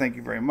 Loretta, hey, thank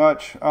you very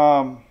much.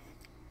 All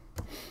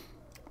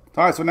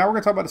right, so now we're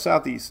going to talk about the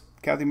Southeast.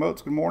 Kathy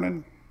Motes, good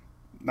morning.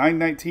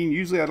 919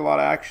 usually had a lot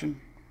of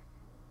action.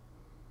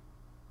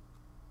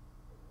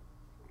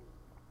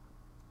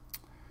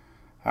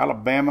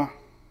 Alabama,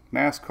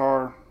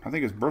 NASCAR. I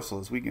think it's Bristol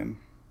this weekend.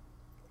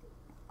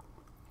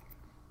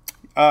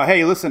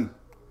 Hey, listen.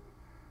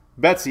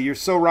 Betsy, you're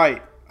so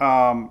right.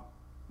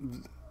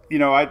 You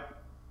know, I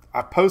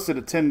posted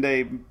a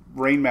 10-day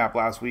rain map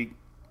last week,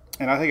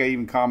 and I think I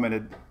even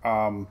commented,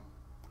 I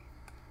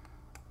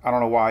don't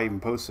know why I even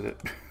posted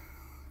it,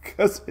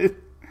 because it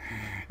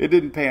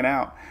didn't pan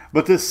out.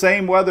 But this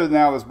same weather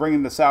now that's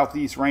bringing the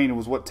southeast rain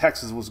was what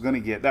Texas was going to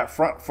get. That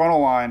frontal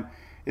line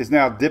is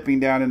now dipping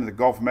down into the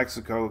Gulf of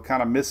Mexico,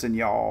 kind of missing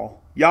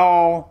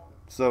y'all.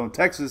 So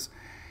Texas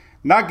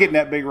not getting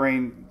that big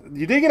rain.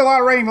 You did get a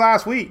lot of rain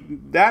last week,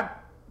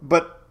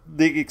 but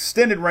the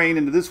extended rain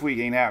into this week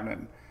ain't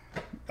happening.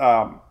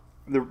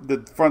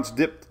 The fronts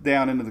dipped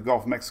down into the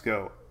Gulf of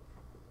Mexico,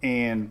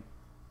 and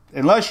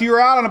unless you're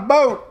out on a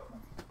boat,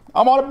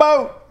 I'm on a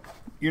boat,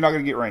 you're not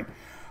going to get rain.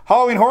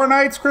 Halloween Horror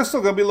Nights,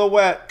 Crystal, going to be a little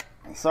wet.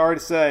 Sorry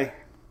to say.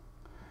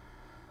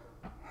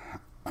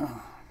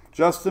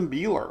 Justin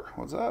Beeler,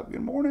 what's up?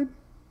 Good morning.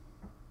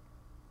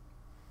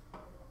 All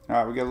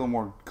right, we got a little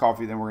more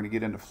coffee, then we're going to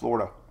get into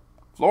Florida.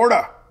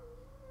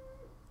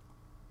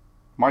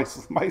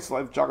 Mice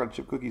Life chocolate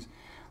chip cookies.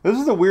 This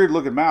is a weird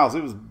looking mouse.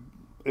 It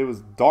was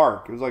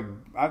dark. It was like,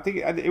 I think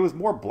it was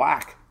more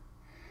black.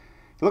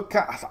 It looked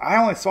I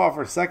only saw it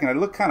for a second. It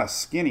looked kind of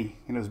skinny,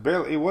 and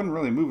it wasn't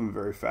really moving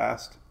very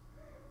fast.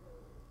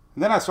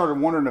 And then I started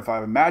wondering if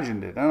I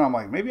imagined it, and I'm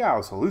like, maybe I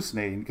was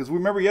hallucinating, because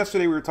remember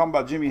yesterday we were talking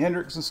about Jimi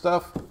Hendrix and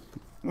stuff.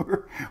 We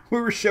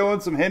were showing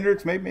some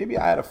Hendrix. Maybe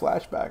I had a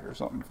flashback or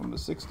something from the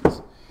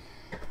 60s.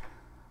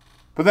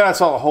 But then I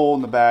saw the hole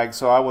in the bag,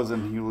 so I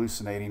wasn't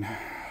hallucinating.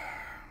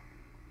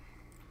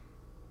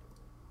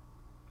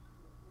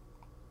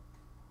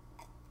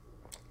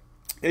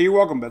 Yeah, you're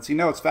welcome, Betsy.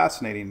 No, it's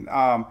fascinating.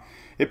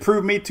 It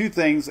proved me two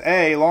things.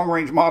 A,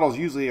 long-range models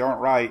usually aren't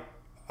right.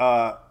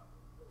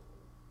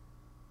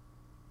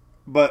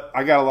 But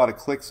I got a lot of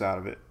clicks out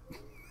of it.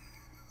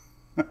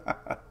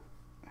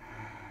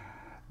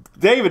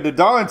 David, the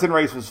Darlington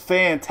race was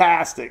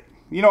fantastic.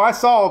 You know, I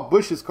saw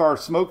Bush's car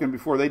smoking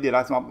before they did.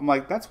 I'm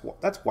like, that's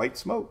white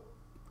smoke.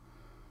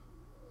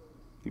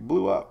 He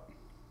blew up.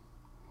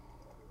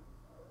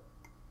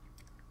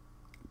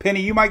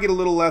 Penny, you might get a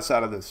little less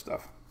out of this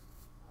stuff.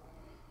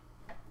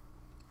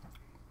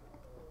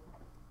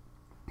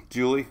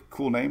 Julie,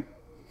 cool name.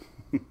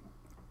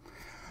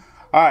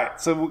 All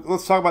right, so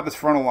let's talk about this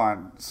frontal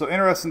line. So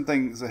interesting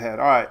things ahead.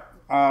 All right.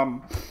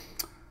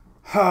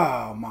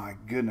 Oh, my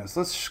goodness.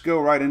 Let's just go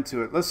right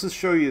into it. Let's just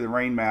show you the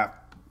rain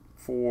map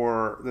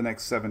for the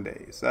next 7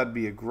 days. That'd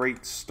be a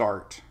great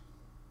start.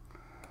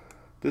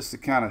 Just to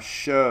kind of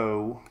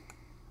show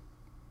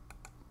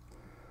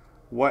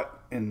what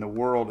in the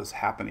world is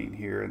happening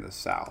here in the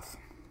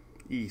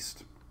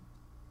southeast.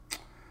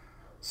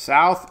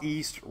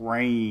 Southeast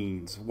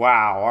rains.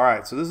 Wow. All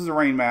right, so this is a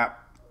rain map.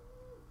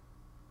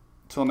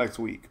 Till next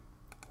week.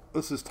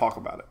 Let's just talk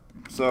about it.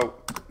 So,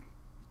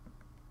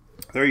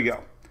 there you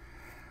go.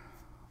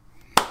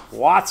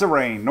 Lots of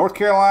rain. North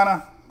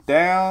Carolina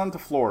down to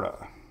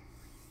Florida.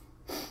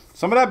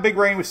 Some of that big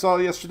rain we saw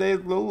yesterday, a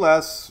little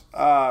less.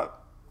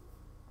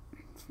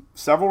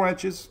 Several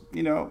inches.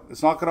 You know,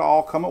 it's not going to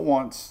all come at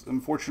once.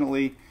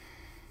 Unfortunately,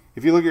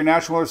 if you look at your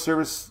National Weather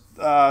Service,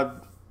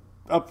 up,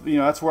 you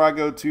know, that's where I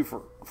go to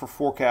for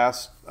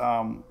forecasts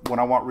when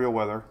I want real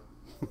weather.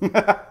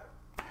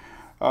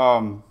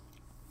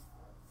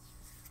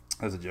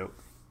 As a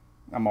joke.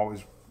 I'm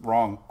always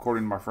wrong,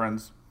 according to my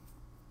friends.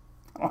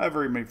 I don't have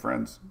very many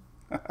friends.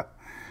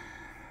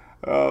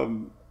 But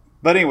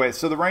anyway,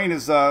 so the rain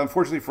is,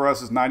 unfortunately for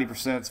us, is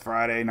 90%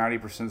 Friday,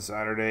 90%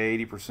 Saturday,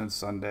 80%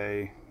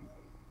 Sunday.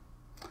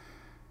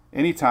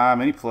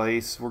 Anytime, any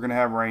place, we're going to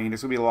have rain.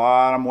 There's going to be a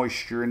lot of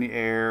moisture in the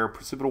air.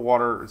 Precipitable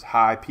water is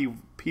high.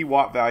 P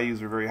watt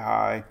values are very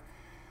high.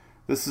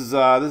 this is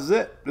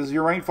it. This is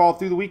your rainfall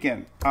through the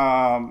weekend.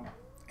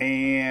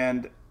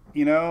 And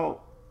you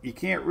know, you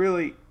can't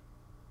really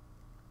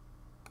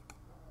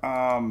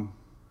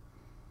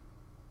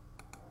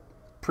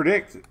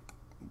predict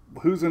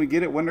who's going to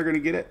get it, when they're going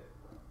to get it.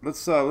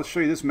 Let's show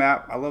you this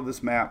map. I love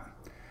this map.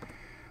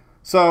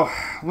 So,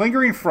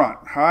 lingering front.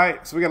 All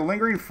right, so we got a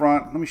lingering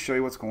front. Let me show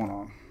you what's going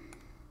on.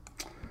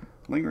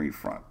 Lingering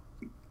front.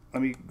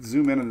 Let me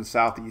zoom in the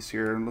southeast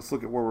here, and let's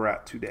look at where we're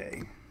at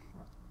today.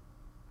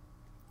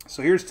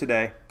 So here's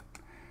today.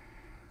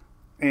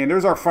 And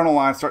there's our frontal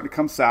line starting to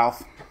come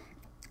south.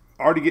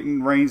 Already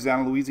getting rains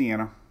down in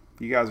Louisiana.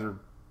 You guys are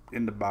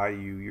in the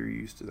bayou. You're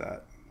used to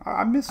that.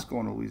 I miss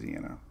going to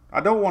Louisiana.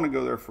 I don't want to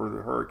go there for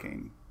the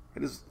hurricane. I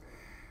just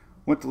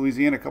went to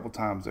Louisiana a couple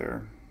times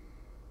there.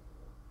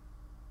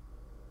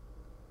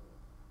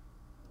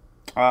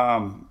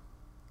 So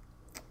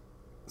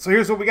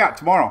here's what we got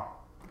tomorrow.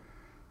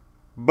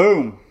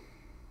 Boom.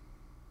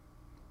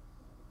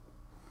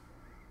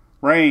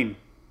 Rain.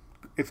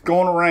 It's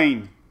going to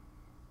rain.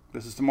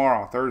 This is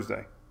tomorrow,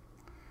 Thursday.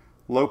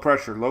 Low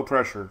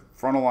pressure,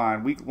 frontal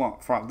line, weak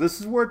front. This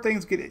is where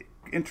things get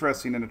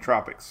interesting in the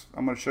tropics.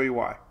 I'm going to show you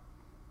why.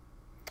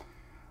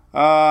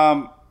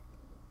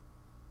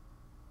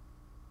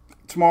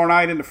 Tomorrow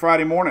night into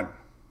Friday morning.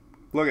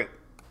 Look at,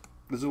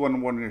 this is what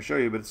I'm wanting to show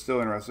you, but it's still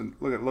interesting.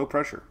 Look at low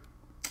pressure.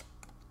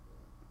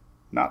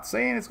 Not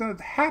saying it's going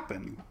to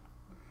happen,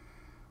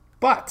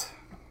 but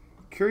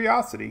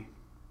curiosity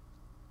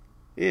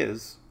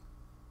is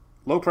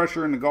low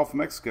pressure in the Gulf of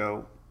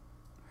Mexico.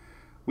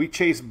 We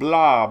chase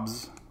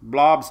blobs.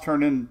 Blobs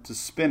turn into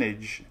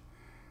spinach.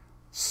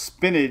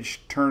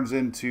 Spinach turns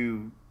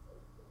into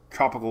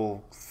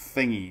tropical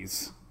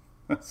thingies.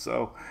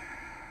 So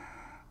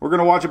we're going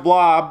to watch a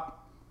blob,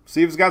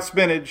 see if it's got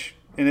spinach,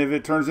 and if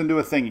it turns into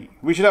a thingy.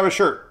 We should have a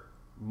shirt.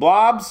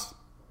 Blobs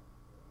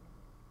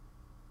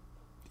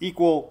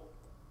equal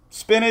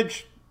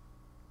spinach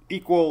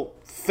equal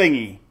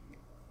thingy.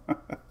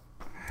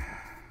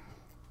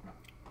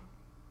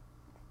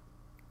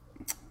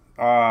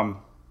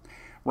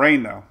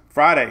 Rain though.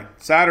 Friday,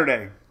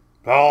 Saturday.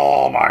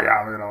 Oh my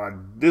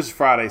God! This is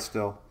Friday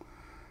still.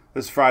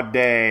 This is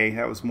Friday.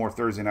 That was more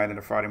Thursday night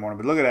into Friday morning.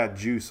 But look at that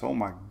juice. Oh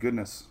my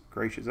goodness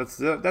gracious!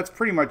 That's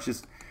pretty much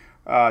just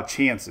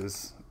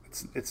chances.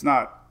 It's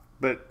not,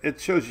 but it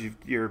shows you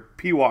your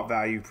PWatt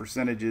value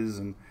percentages,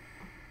 and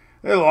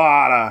there's a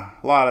lot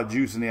of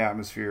juice in the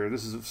atmosphere.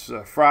 This is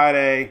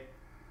Friday,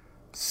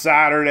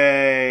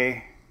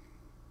 Saturday,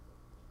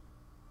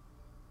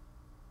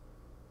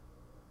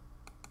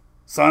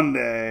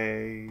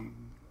 Sunday,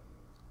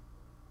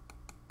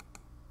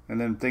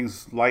 and then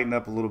things lighten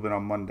up a little bit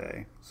on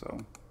Monday. So,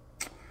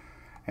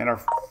 and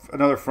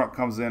another front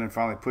comes in and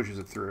finally pushes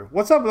it through.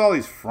 What's up with all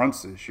these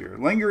fronts this year?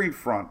 Lingering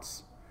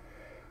fronts.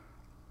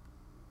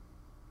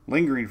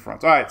 Lingering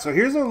fronts. All right, so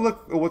here's a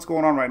look at what's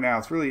going on right now.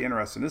 It's really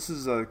interesting. This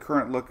is a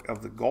current look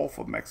of the Gulf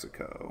of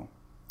Mexico.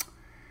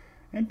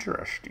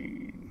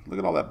 Interesting. Look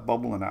at all that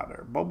bubbling out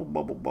there. Bubble,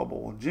 bubble,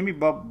 bubble. Jimmy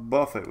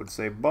Buffett would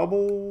say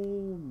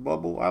bubble,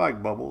 bubble. I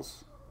like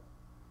bubbles.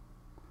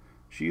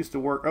 She used to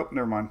work. Oh,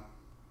 never mind.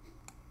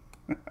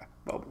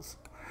 Bubbles.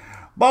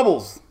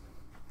 Bubbles.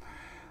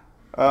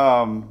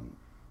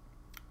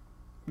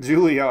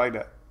 Julie, I like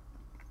that.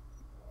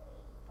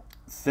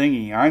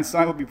 Thingy.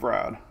 Einstein would be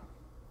proud.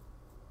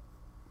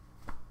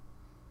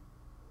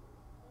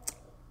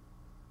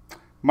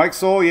 Mike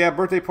Soul, yeah,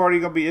 birthday party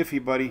gonna be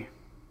iffy, buddy.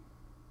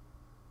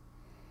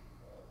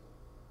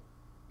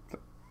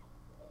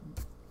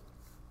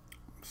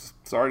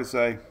 Sorry to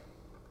say.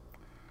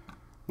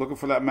 Looking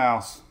for that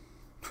mouse.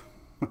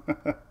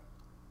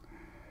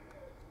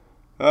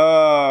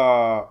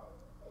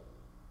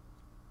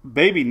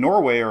 Baby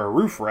Norway or a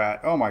roof rat.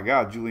 Oh my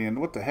God,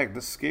 Julian, what the heck?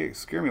 This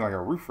scare me like a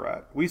roof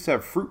rat. We used to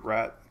have fruit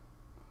rat.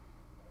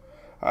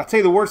 I tell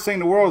you, the worst thing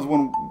in the world is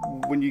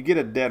when you get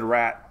a dead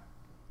rat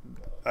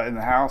in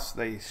the house.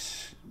 They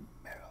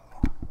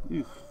smell.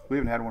 We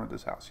haven't had one at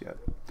this house yet.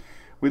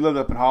 We lived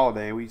up in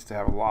Holiday. We used to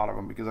have a lot of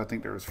them because I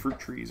think there was fruit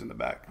trees in the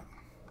back.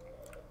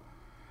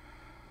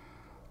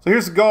 So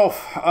here's the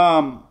Gulf.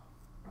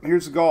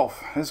 Here's the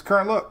Gulf. This is the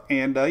current look.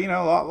 And, you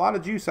know, a lot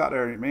of juice out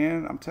there,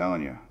 man. I'm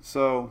telling you.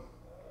 So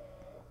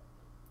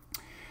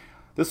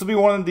this will be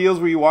one of the deals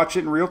where you watch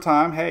it in real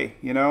time. Hey,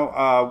 you know,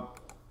 I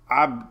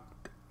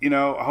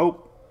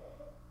hope,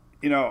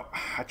 you know,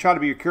 I try to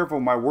be careful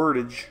with my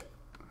wordage.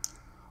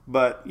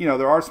 But, you know,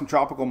 there are some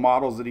tropical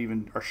models that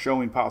even are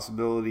showing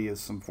possibility of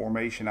some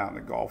formation out in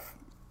the Gulf.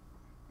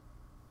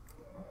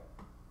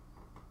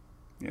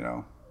 You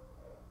know.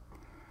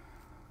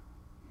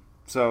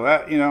 So,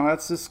 that, you know,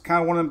 that's just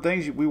kind of one of the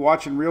things we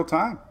watch in real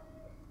time.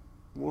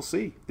 We'll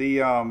see. The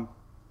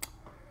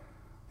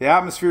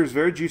atmosphere is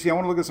very juicy. I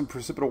want to look at some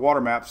precipitable water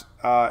maps.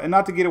 And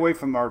not to get away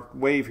from our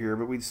wave here,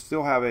 but we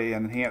still have an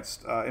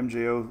enhanced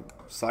MJO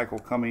cycle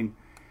coming.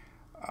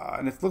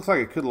 And it looks like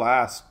it could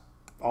last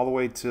all the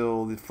way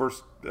till the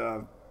first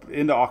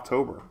into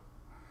October.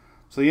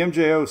 So the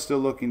MJO is still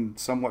looking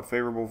somewhat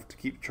favorable to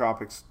keep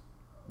tropics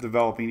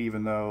developing,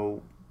 even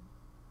though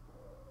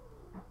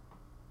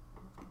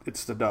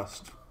it's the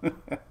dust.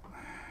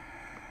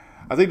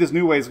 I think this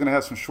new wave is going to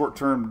have some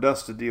short-term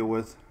dust to deal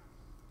with.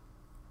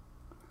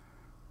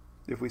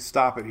 If we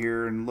stop it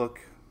here and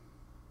look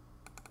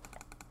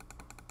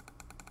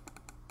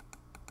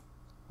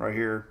right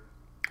here,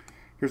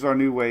 here's our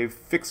new wave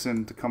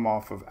fixing to come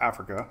off of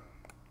Africa.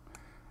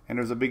 And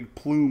there's a big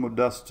plume of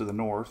dust to the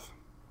north.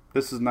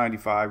 This is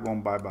 95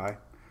 going bye-bye.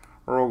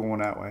 Earl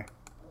going that way.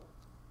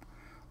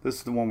 This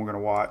is the one we're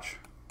going to watch.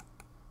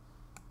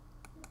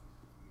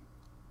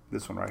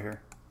 This one right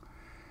here.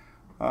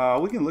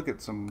 We can look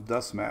at some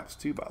dust maps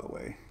too, by the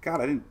way.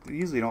 God, I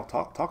usually don't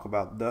talk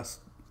about dust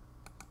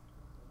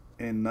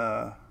in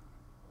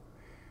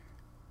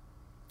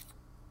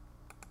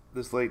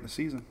this late in the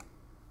season,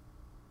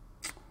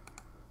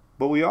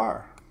 but we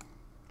are.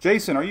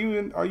 Jason, are you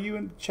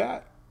in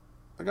chat?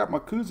 I got my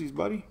koozies,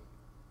 buddy.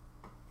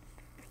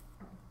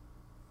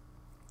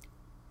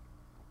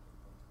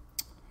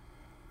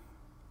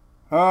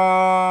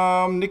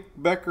 Nick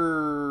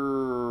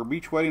Becker,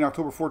 beach wedding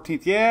October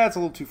 14th. Yeah, it's a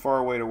little too far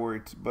away to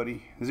worry,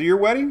 buddy. Is it your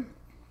wedding?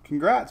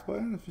 Congrats,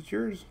 buddy. If it's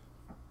yours,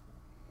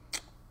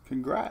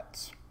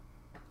 congrats.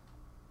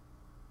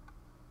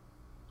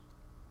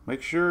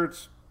 Make sure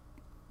it's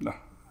no.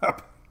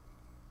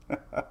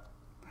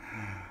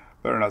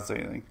 Better not say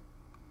anything.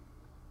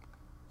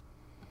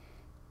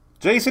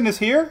 Jason is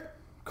here.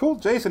 Cool,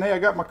 Jason. Hey, I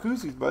got my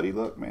koozies, buddy.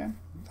 Look, man.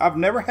 I've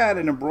never had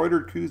an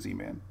embroidered koozie,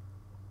 man.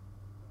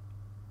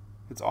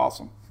 It's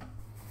awesome.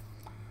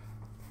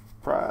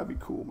 Probably be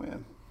cool,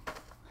 man.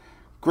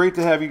 Great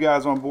to have you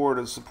guys on board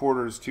as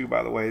supporters too,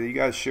 by the way. You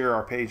guys share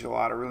our page a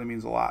lot. It really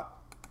means a lot.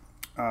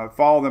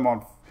 Follow them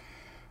on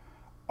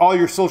all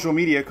your social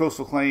media,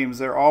 Coastal Claims.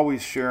 They're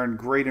always sharing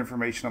great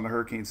information on the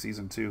hurricane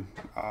season too.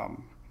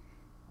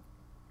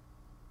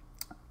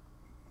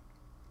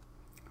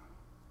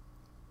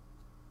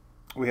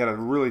 We had a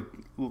really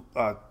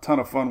ton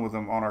of fun with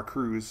them on our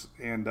cruise,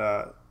 and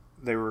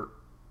they were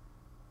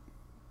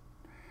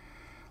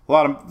a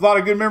lot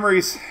of good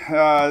memories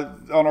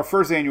on our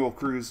first annual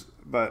cruise.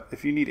 But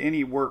if you need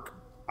any work,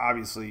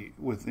 obviously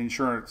with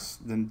insurance,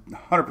 then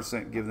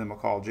 100% give them a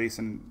call.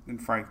 Jason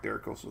and Frank there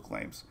at Coastal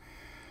Claims.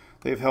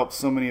 They've helped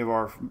so many of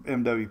our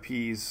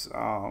MWPs.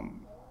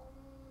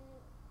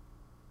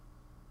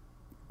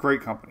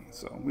 Great company,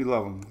 so we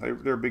love them.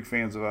 They're big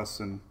fans of us,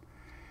 and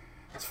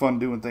it's fun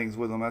doing things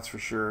with them, that's for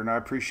sure. And I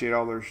appreciate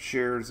all their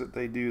shares that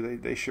they do.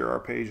 They share our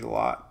page a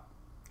lot,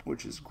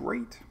 which is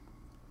great.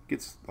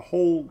 Gets a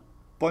whole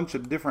bunch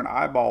of different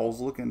eyeballs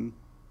looking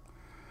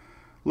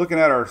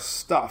at our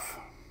stuff.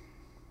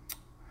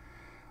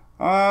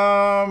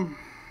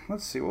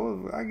 Let's see.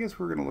 Well, I guess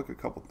we're gonna look at a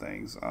couple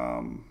things.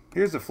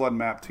 Here's the flood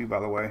map too, by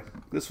the way.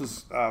 This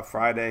was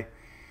Friday.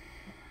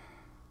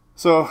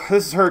 So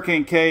this is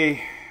Hurricane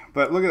K,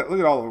 but look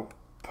at all the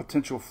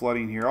potential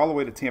flooding here, all the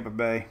way to Tampa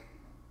Bay.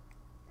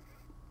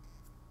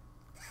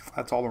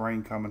 That's all the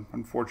rain coming.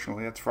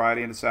 Unfortunately, that's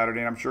Friday into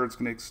Saturday, and I'm sure it's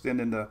going to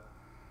extend into.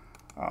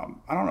 I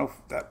don't know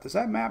if does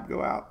that map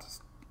go out to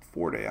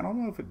 4 day. I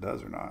don't know if it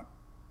does or not.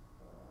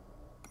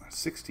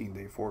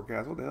 16-day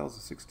forecast. What the hell is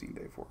a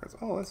 16-day forecast?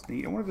 Oh, that's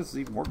neat. I wonder if this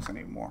even works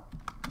anymore.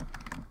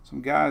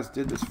 Some guys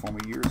did this for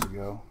me years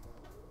ago.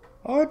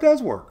 Oh, it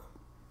does work.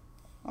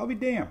 I'll be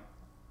damned.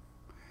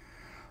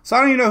 So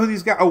I don't even know who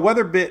these guys. Oh,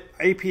 WeatherBit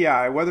API.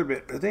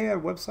 WeatherBit. Do they have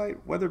a website?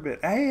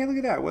 WeatherBit. Hey, look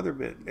at that.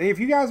 WeatherBit. Hey, if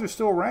you guys are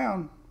still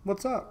around,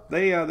 what's up?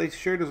 They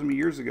shared this with me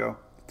years ago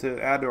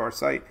to add to our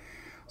site.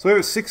 So we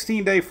have a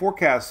 16-day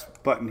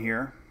forecast button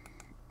here.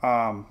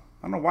 I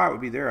don't know why it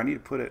would be there. I need to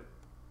put it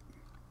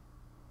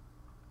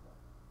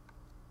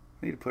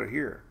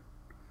here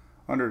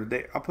under the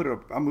day.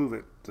 I'll move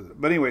it to the,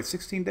 but anyway,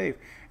 16 days.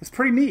 It's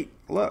pretty neat.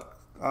 Look,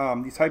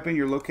 you type in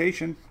your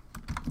location,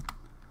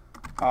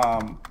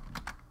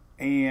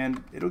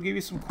 and it'll give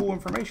you some cool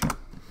information.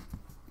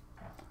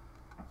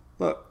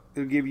 Look,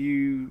 it'll give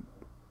you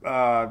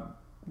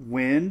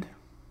wind,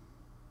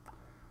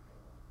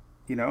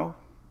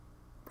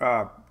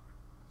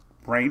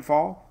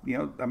 rainfall.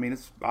 I mean,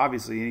 it's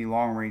obviously any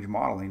long range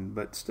modeling,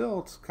 but still,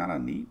 it's kind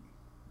of neat.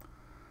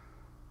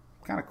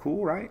 Kind of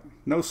cool, right?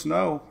 No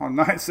snow on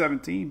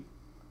 9/17.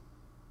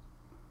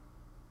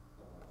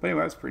 But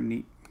anyway, that's pretty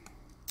neat.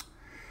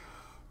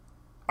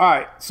 All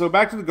right, so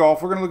back to the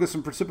Gulf. We're going to look at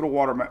some precipitable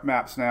water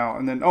maps now.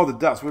 And then, the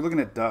dust. We're looking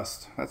at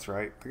dust. That's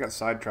right. I got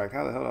sidetracked.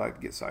 How the hell did I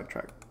get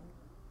sidetracked?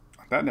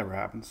 That never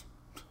happens.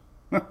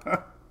 All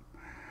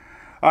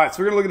right,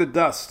 so we're going to look at the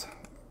dust.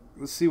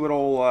 Let's see what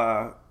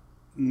old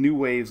new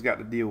waves got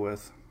to deal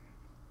with.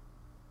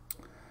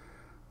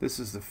 This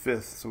is the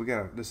 5th, so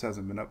this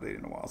hasn't been updated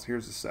in a while. So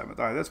here's the 7th.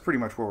 All right, that's pretty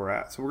much where we're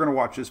at. So we're going to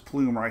watch this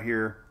plume right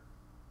here.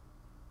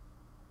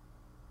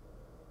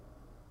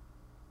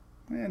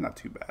 Not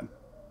too bad.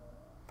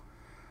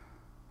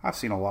 I've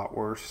seen a lot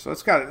worse. So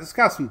it's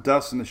got some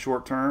dust in the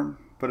short term,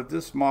 but if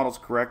this model's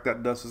correct,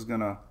 that dust is going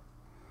to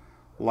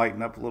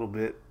lighten up a little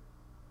bit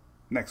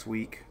next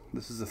week.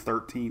 This is the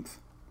 13th.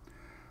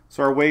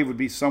 So our wave would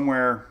be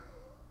somewhere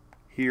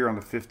here on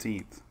the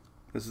 15th.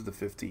 This is the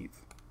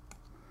 15th.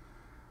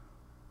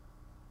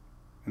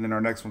 And then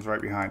our next one's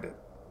right behind it.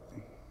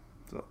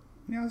 So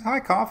you know, it's high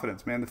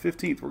confidence, man. The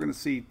 15th, we're going to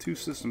see 2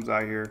 systems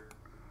out here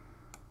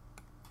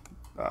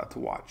to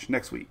watch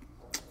next week.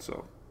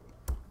 So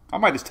I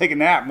might just take a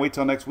nap and wait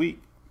till next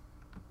week.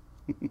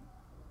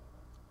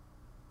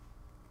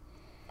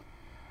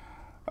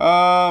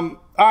 All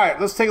right,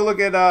 let's take a look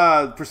at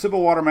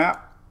precipitable water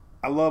map.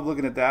 I love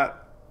looking at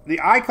that. The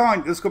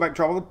icon. Let's go back to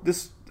tropical.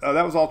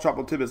 That was all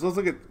tropical tidbits. Let's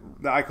look at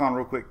the icon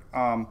real quick.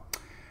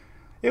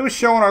 It was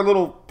showing our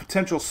little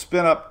potential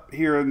spin up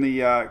here in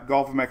the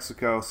Gulf of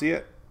Mexico. See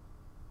it?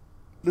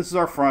 This is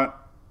our front.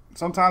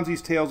 Sometimes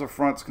these tails of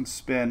fronts can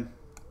spin.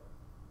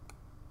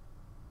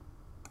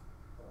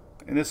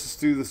 And this is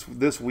through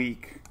this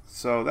week.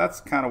 So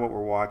that's kind of what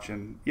we're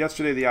watching.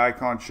 Yesterday the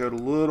icon showed a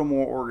little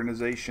more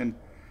organization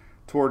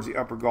towards the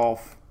upper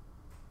Gulf.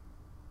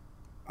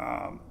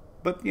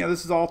 But, you know,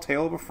 this is all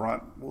tail of a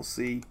front. We'll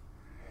see.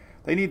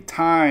 They need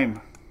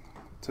time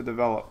to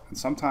develop. And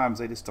sometimes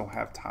they just don't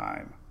have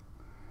time.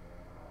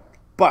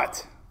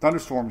 But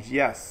thunderstorms,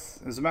 yes.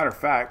 As a matter of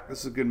fact, this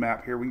is a good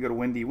map here. We can go to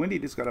Windy. Windy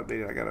just got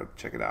updated. I got to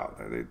check it out.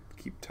 They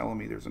keep telling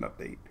me there's an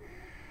update.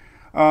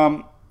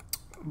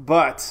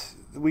 But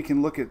we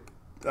can look at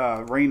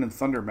rain and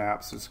thunder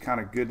maps. It's kind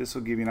of good. This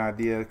will give you an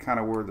idea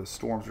kind of where the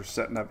storms are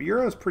setting up.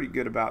 Euro is pretty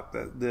good about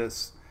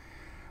this.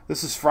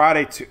 This is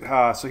Friday.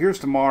 So here's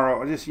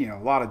tomorrow. Just, you know,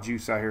 a lot of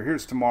juice out here.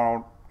 Here's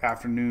tomorrow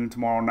afternoon,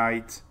 tomorrow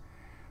night.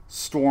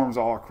 Storms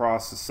all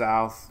across the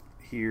south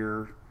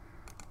here.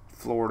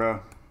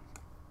 Florida.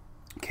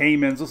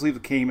 Caymans. Let's leave the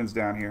Caymans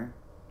down here.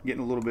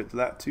 Getting a little bit to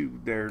that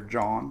too there,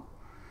 John.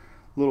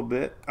 A little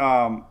bit.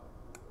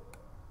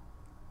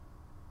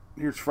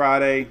 Here's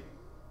Friday.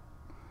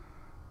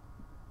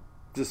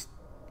 Just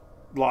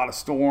a lot of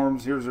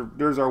storms.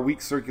 There's our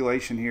weak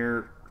circulation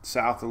here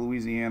south of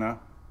Louisiana.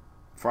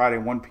 Friday,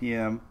 1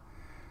 p.m.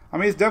 I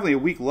mean, it's definitely a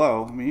weak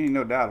low. I mean, ain't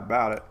no doubt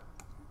about it.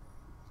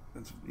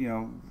 It's, you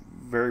know,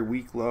 very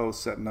weak low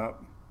setting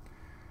up.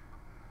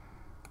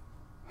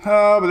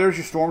 But there's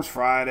your storms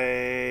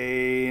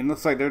Friday. And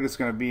looks like they're just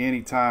going to be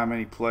anytime,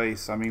 any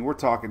place. I mean, we're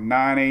talking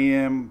 9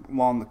 a.m.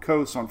 along the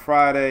coast on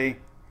Friday.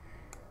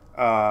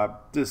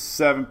 Just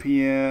 7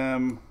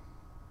 p.m.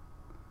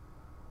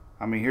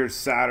 I mean, here's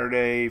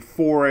Saturday,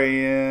 4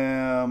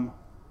 a.m.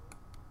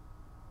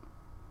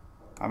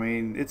 I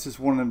mean, it's just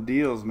one of them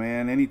deals,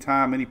 man.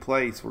 Anytime, any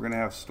place, we're going to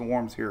have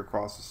storms here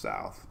across the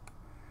south,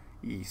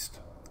 east.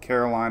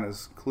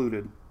 Carolinas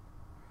included.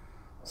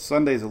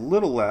 Sunday's a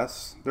little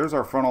less. There's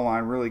our frontal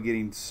line really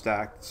getting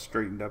stacked,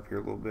 straightened up here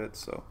a little bit.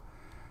 So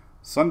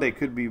Sunday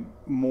could be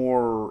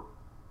more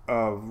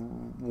of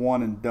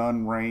one and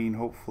done rain,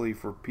 hopefully,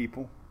 for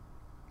people.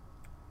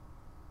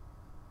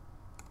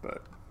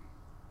 But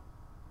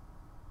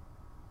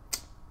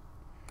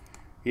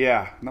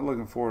yeah, not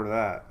looking forward to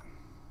that.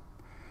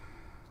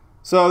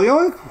 So the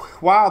only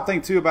wild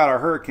thing too about our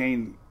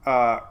hurricane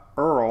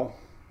Earl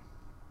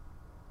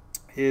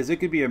is it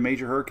could be a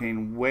major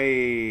hurricane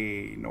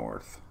way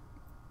north,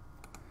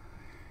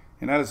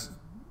 and that is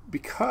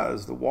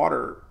because the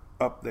water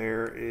up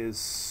there is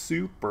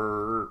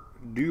super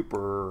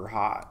duper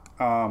hot.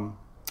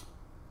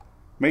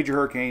 Major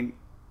hurricane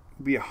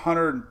will be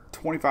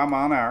 125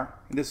 mile an hour,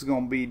 and this is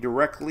going to be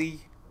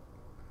directly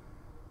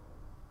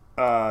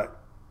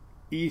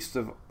east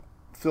of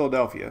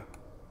Philadelphia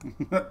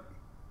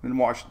in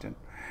Washington.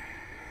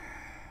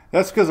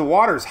 That's because the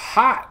water is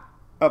hot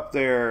up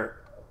there.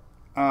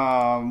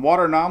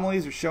 Water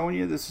anomalies are showing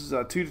you this is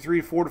 2 to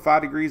 3 to 4 to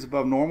 5 degrees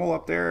above normal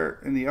up there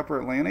in the upper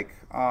Atlantic.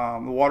 The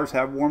waters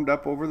have warmed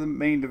up over the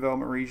main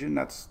development region.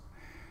 That's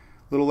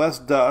a little less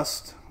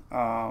dust.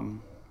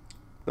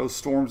 Those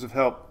storms have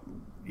helped,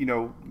 you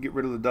know, get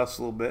rid of the dust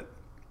a little bit.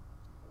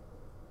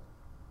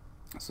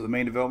 So the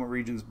main development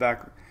region is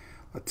back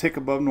a tick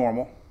above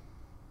normal.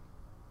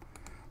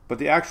 But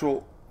the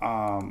actual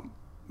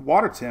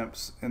water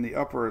temps in the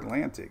upper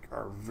Atlantic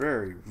are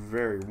very,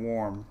 very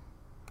warm.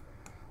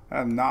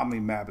 That anomaly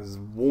map is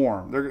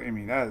warm. I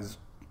mean, that is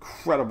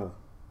incredible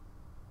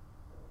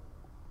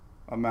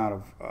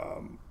amount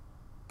of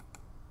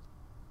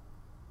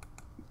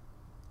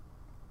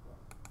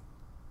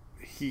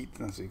heat.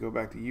 Let's see, go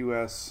back to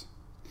U.S.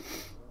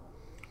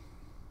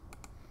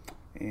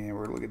 And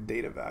we're going to look at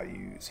data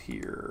values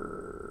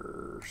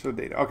here. Show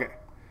data. Okay.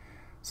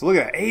 So look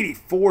at that,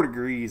 84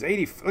 degrees.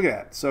 Look at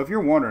that. So if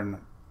you're wondering,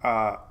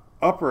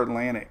 upper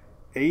Atlantic,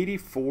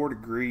 84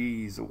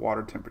 degrees of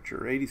water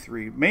temperature,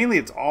 83. Mainly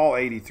it's all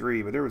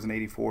 83, but there was an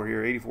 84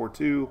 here,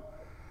 84.2.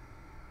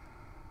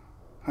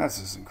 That's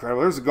just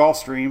incredible. There's a Gulf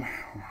Stream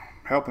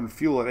helping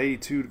fuel at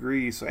 82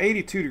 degrees. So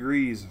 82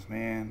 degrees,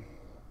 man.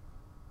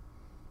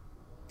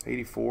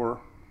 84.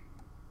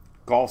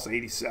 Gulf's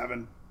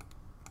 87.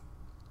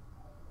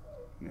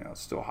 You know,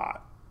 it's still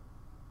hot.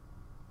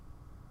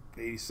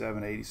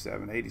 87,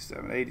 87,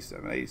 87,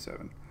 87,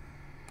 87.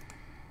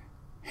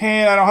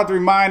 And I don't have to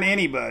remind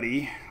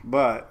anybody,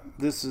 but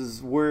this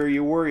is where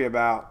you worry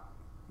about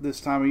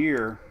this time of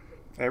year.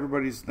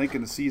 Everybody's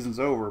thinking the season's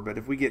over, but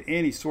if we get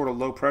any sort of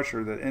low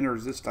pressure that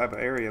enters this type of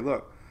area,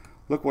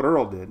 look what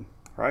Earl did,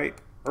 right?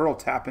 Earl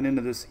tapping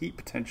into this heat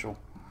potential.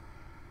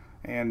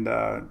 and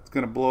it's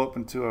going to blow up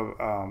into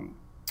a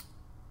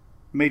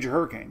major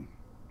hurricane.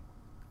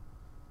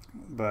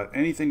 But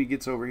anything that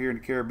gets over here in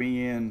the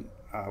Caribbean,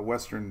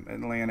 Western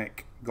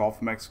Atlantic, Gulf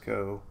of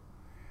Mexico,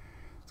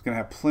 it's going to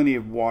have plenty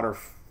of water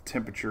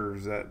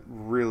temperatures that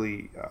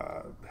really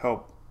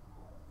help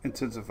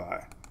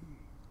intensify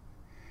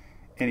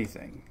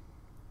anything.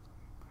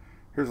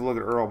 Here's a look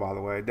at Earl, by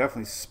the way.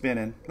 Definitely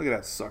spinning. Look at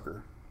that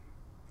sucker.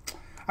 I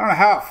don't know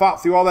how it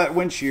fought through all that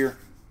wind shear,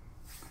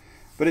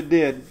 but it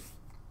did.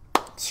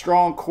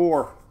 Strong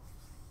core.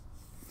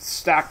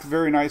 Stacked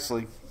very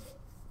nicely.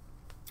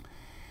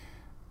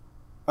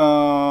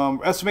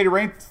 Estimated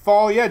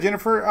rainfall, yeah,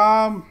 Jennifer.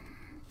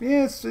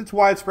 Yeah, it's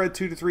widespread,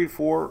 2 to 3 to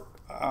 4.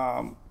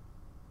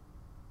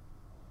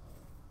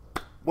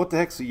 What the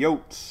heck's the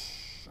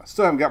yotes? I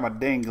still haven't got my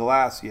dang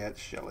glass yet,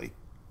 Shelly.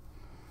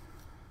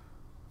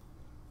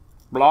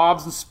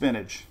 Blobs and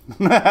spinach.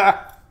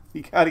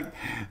 You gotta.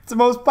 It's the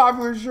most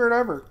popular shirt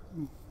ever.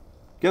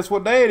 Guess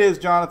what day it is,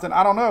 Jonathan?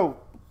 I don't know.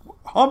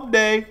 Hump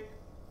day.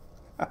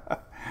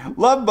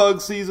 Love bug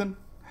season.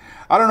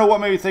 I don't know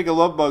what made me think of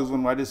love bugs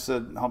when I just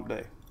said hump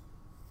day.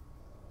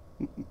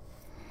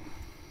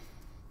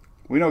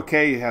 We know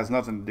Kay has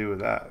nothing to do with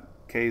that.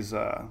 Kay's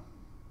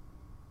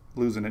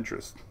losing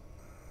interest.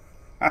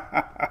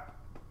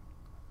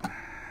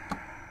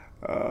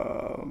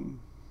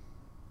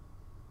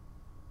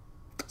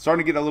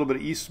 Starting to get a little bit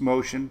of east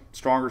motion.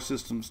 Stronger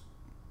systems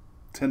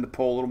tend to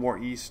pull a little more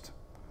east.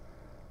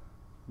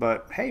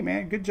 But hey,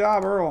 man, good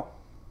job, Earl.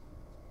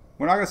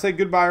 We're not going to say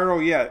goodbye,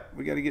 Earl, yet.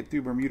 We got to get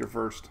through Bermuda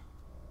first.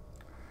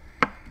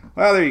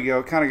 Well, there you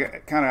go. Kind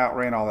of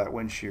outran all that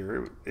wind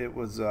shear. It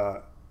was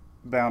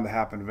bound to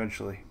happen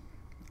eventually.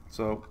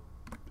 So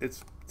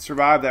it's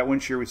survived that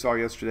wind shear we saw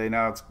yesterday.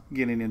 Now it's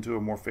getting into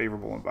a more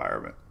favorable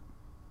environment.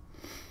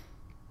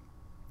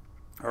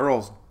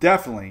 Earl's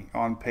definitely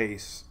on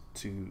pace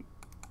to.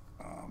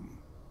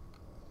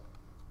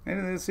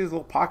 And this is his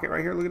little pocket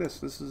right here. Look at this.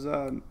 This is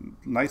a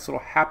nice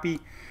little happy.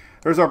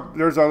 There's our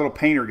little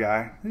painter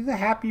guy. This is a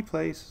happy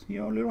place.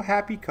 You know, little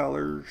happy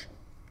colors.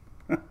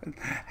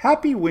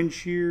 Happy wind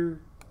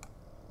shear.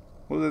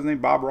 What was his name?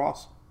 Bob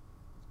Ross.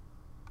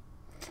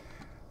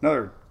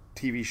 Another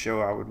TV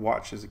show I would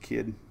watch as a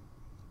kid.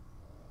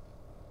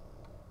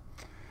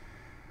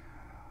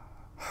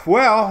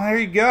 Well, there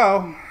you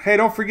go. Hey,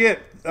 don't forget,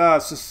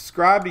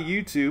 subscribe to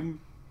YouTube.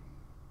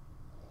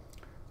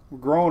 We're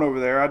growing over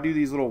there. I do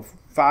these little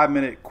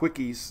 5-minute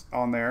quickies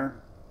on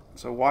there.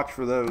 So watch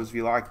for those if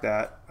you like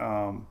that.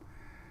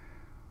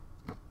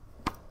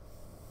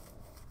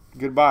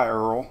 Goodbye,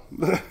 Earl.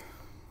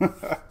 All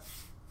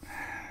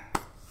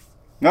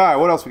right,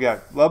 what else we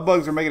got? Love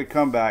bugs are making a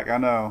comeback. I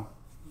know.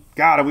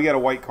 God, we got a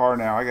white car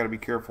now. I got to be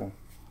careful.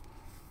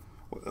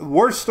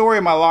 Worst story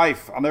of my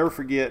life. I'll never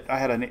forget. I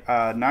had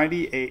a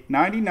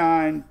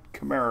 99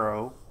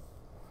 Camaro.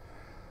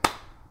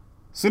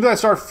 As soon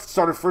as I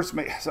started first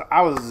making,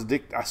 I was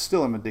addicted. I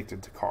still am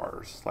addicted to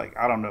cars. Like,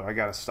 I don't know. I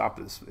got to stop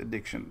this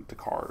addiction to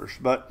cars.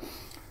 But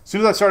as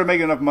soon as I started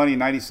making enough money in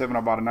 97,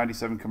 I bought a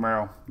 97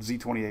 Camaro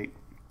Z28.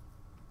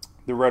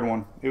 The red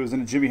one. It was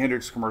in a Jimi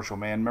Hendrix commercial,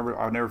 man. Remember,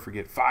 I'll never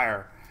forget.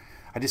 Fire.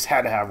 I just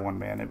had to have one,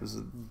 man. It was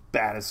the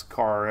baddest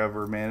car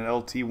ever, man. An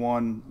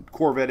LT1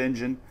 Corvette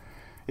engine.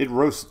 It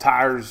roasted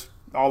tires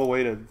all the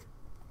way to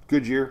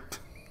Goodyear.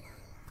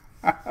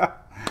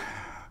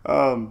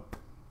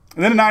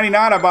 And then in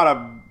 99, I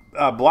bought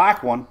a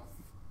black one.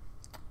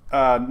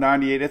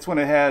 98. That's when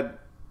it had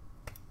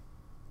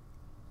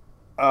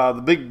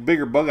the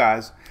bigger bug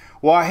eyes.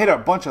 Well, I hit a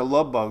bunch of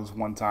love bugs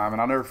one time,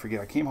 and I'll never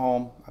forget. I came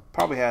home. I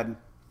probably had...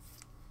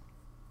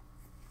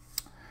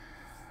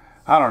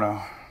 I don't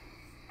know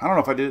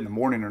if I did it in the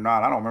morning or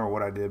not. I don't remember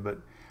what I did, but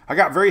I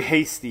got very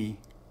hasty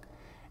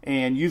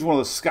and used one of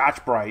those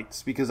Scotch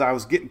Brights because I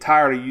was getting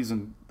tired of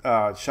using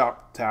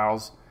shop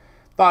towels.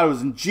 Thought it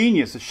was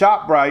ingenious. The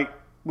Shop Bright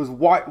was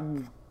white,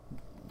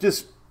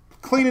 just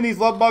cleaning these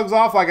love bugs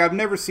off like I've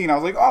never seen. I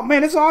was like, oh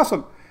man, it's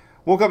awesome.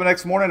 Woke up the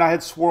next morning, I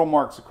had swirl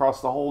marks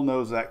across the whole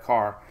nose of that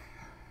car.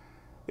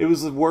 It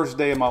was the worst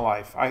day of my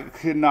life. I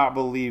could not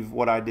believe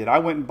what I did. I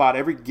went and bought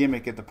every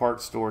gimmick at the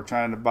parts store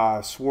trying to buy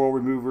swirl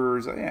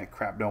removers. Yeah,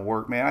 crap don't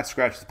work, man. I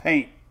scratched the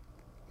paint.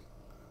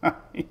 I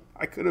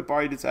could have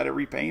probably just had it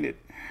repainted.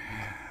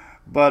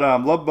 But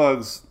love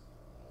bugs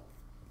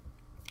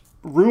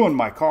ruined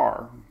my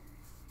car.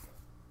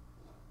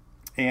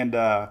 And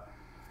that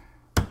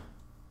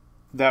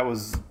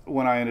was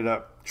when I ended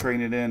up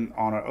trading it in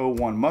on an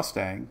 '01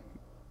 Mustang.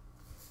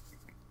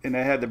 And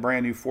it had the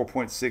brand new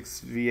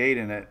 4.6 V8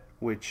 in it,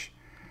 which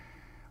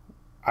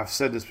I've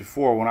said this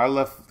before. When I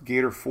left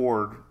Gator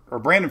Ford, or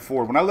Brandon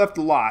Ford, when I left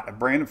the lot at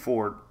Brandon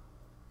Ford,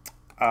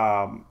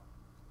 I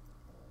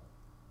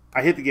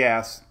hit the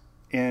gas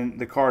and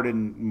the car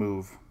didn't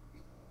move.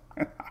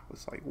 I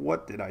was like,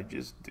 what did I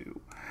just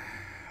do?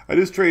 I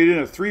just traded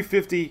in a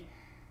 350,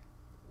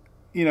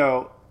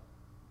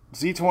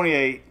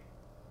 Z28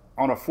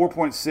 on a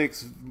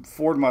 4.6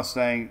 Ford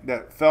Mustang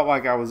that felt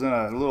like I was in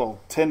a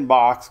little tin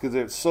box because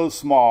it's so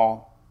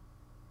small,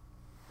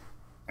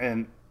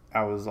 and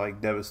I was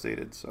like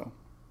devastated. So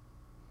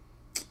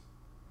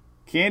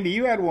Candy,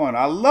 you had one.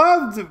 I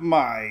loved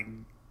my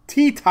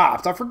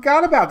T-tops. I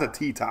forgot about the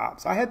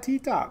T-tops. I had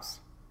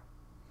T-tops.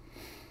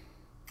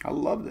 I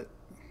loved it.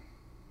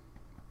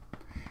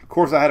 Of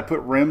course, I had to put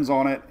rims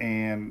on it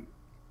and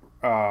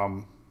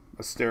a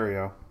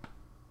stereo.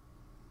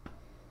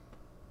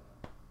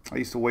 I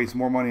used to waste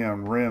more money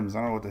on rims. I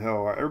don't know what the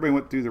hell. Everybody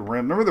went through the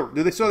rim. Remember,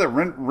 did they still have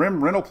that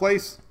rim rental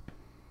place?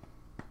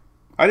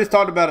 I just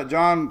talked about it,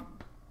 John.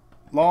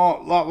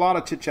 Lot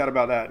of chit chat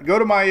about that. Go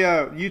to my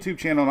YouTube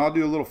channel and I'll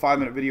do a little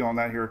 5-minute video on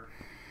that here.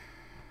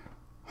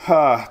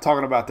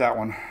 Talking about that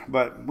one.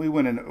 But we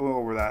went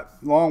over that.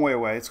 Long way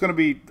away. It's going to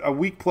be a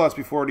week plus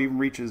before it even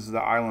reaches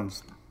the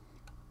islands.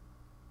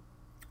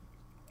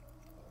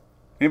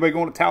 Anybody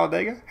going to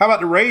Talladega? How about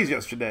the Rays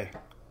yesterday?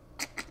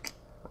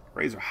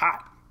 Rays are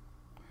hot.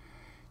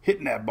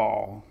 Hitting that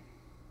ball.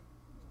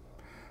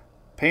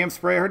 Pam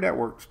spray, I heard that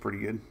works pretty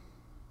good.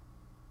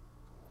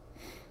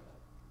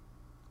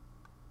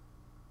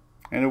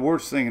 And the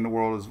worst thing in the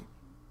world is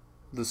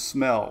the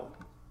smell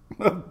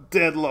of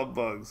dead love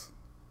bugs.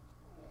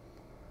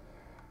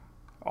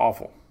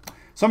 Awful.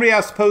 Somebody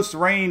asked to post the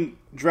rain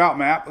drought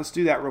map. Let's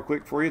do that real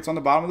quick for you. It's on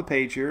the bottom of the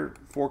page here.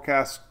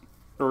 Forecast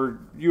or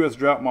U.S.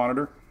 Drought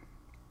Monitor.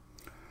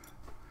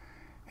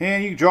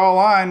 And you can draw a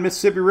line,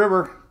 Mississippi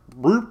River.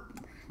 Brew.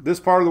 This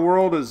part of the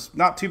world is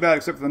not too bad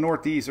except for the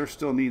Northeast. They're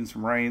still needing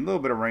some rain. A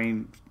little bit of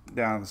rain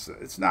down.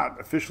 It's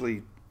not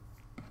officially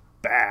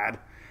bad.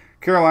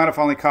 Carolina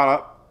finally caught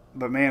up.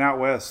 But man, out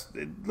west,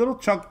 a little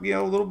chunk, a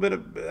little bit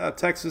of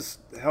Texas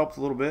helped a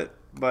little bit.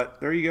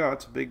 But there you go.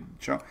 It's a big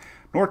chunk.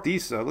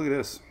 Northeast, though, look at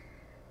this.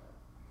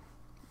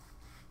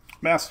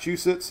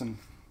 Massachusetts and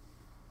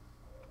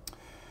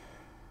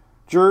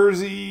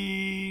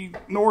Jersey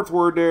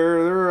northward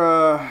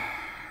there.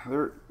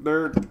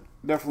 They're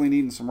definitely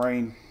needing some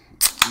rain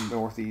in the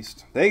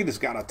Northeast. They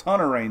just got a ton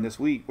of rain this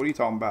week. What are you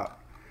talking about?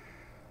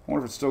 I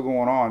wonder if it's still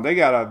going on. They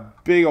got a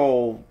big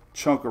old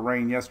chunk of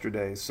rain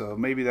yesterday, so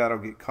maybe that'll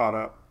get caught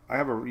up. I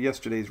have a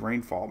yesterday's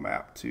rainfall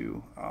map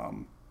too.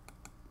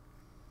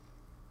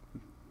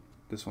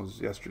 This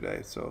one's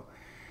yesterday. So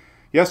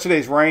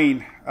yesterday's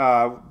rain,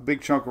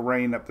 big chunk of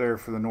rain up there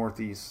for the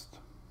Northeast.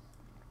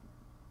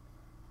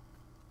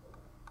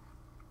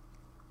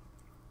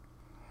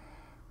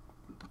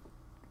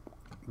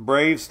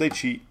 Braves, they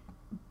cheat.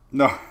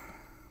 No.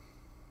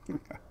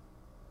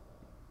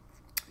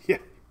 Yeah.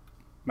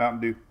 Mountain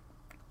Dew.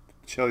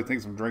 Shelly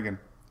thinks I'm drinking.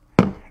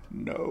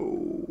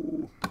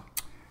 No.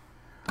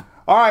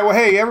 All right, well,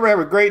 hey, everybody have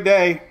a great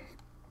day.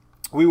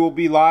 We will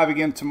be live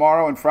again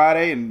tomorrow and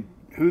Friday, and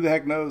who the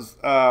heck knows?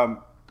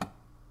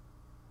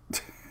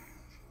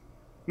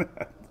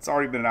 It's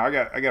already been an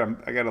hour. I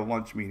got a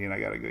lunch meeting I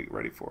got to get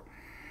ready for.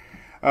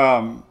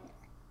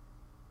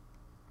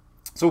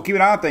 So we'll keep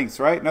an eye on things,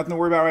 right? Nothing to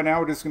worry about right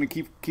now. We're just going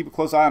to keep a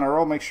close eye on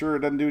Earl, make sure it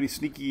doesn't do any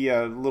sneaky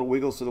little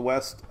wiggles to the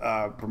west.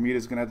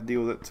 Bermuda's going to have to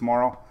deal with it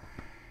tomorrow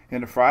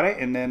into Friday,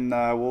 and then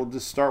we'll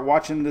just start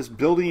watching this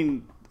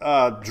building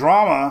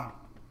drama.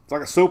 It's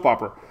like a soap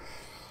opera.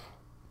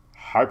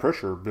 High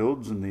pressure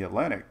builds in the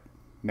Atlantic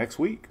next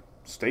week.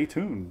 Stay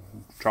tuned.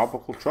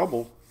 Tropical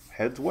trouble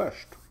heads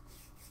west.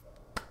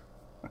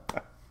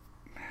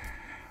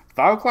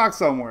 5 o'clock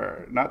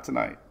somewhere. Not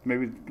tonight.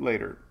 Maybe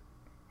later.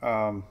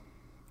 Cool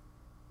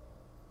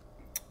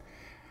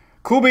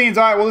beans.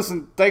 All right. Well,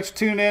 listen. Thanks for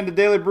tuning in to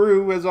Daily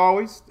Brew as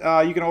always.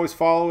 You can always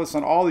follow us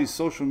on all these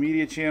social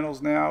media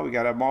channels now. We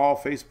got them all: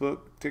 Facebook,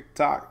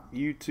 TikTok,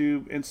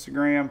 YouTube,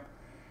 Instagram,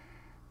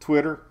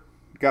 Twitter.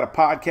 Got a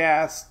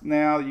podcast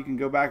now. You can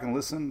go back and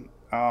listen.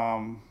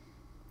 Find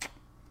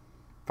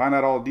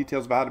out all the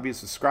details about how to be a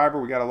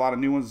subscriber. We got a lot of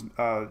new ones.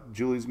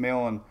 Julie's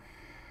mailing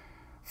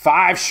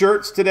 5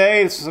 shirts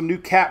today. This is some new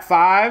Cat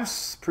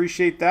 5s.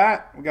 Appreciate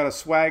that. We got a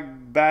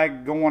swag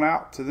bag going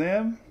out to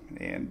them.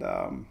 And,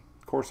 of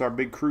course, our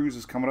big cruise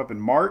is coming up in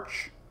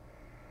March.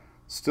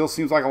 Still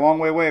seems like a long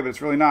way away, but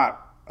it's really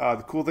not.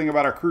 The cool thing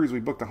about our cruise,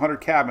 we booked 100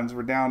 cabins.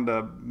 We're down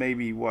to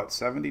maybe,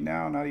 70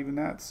 now? Not even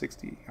that.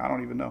 60. I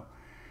don't even know.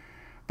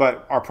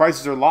 But our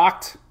prices are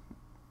locked.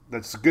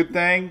 That's a good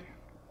thing.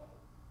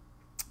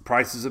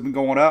 Prices have been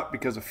going up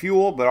because of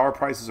fuel, but our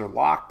prices are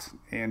locked.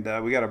 And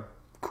we got a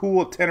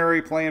cool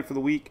itinerary planned for the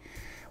week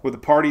with the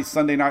party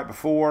Sunday night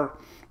before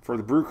for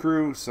the Brew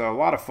Crew. So a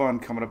lot of fun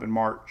coming up in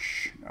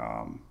March.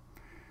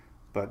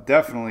 But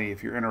definitely,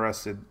 if you're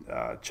interested,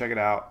 check it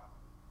out.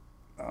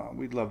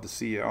 We'd love to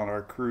see you on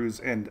our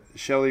cruise. And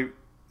Shelly's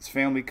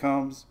family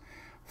comes.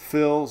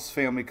 Phil's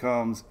family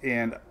comes.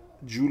 And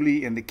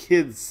Julie and the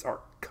kids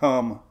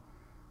come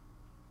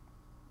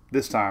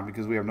this time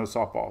because we have no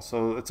softball.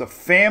 So it's a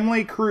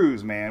family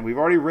cruise, man. We've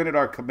already rented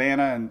our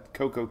cabana in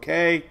Coco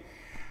Cay.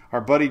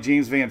 Our buddy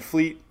James Van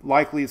Fleet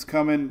likely is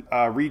coming.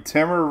 Reed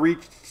Timmer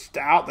reached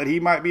out that he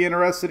might be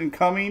interested in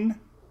coming.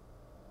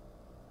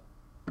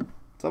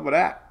 What's up with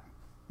that?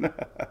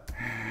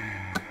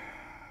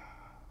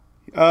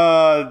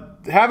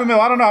 Have a meal.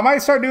 I don't know. I might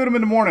start doing them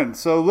in the morning,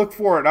 so look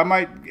for it. I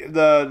might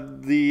the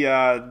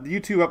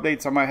YouTube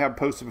updates I might have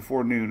posted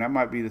before noon. That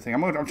might be the thing.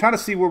 I'm trying to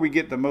see where we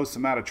get the most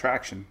amount of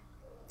traction.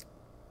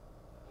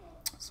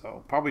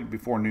 So probably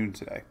before noon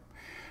today.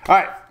 All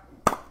right.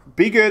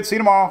 Be good. See you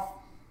tomorrow.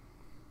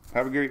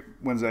 Have a great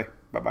Wednesday.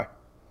 Bye-bye.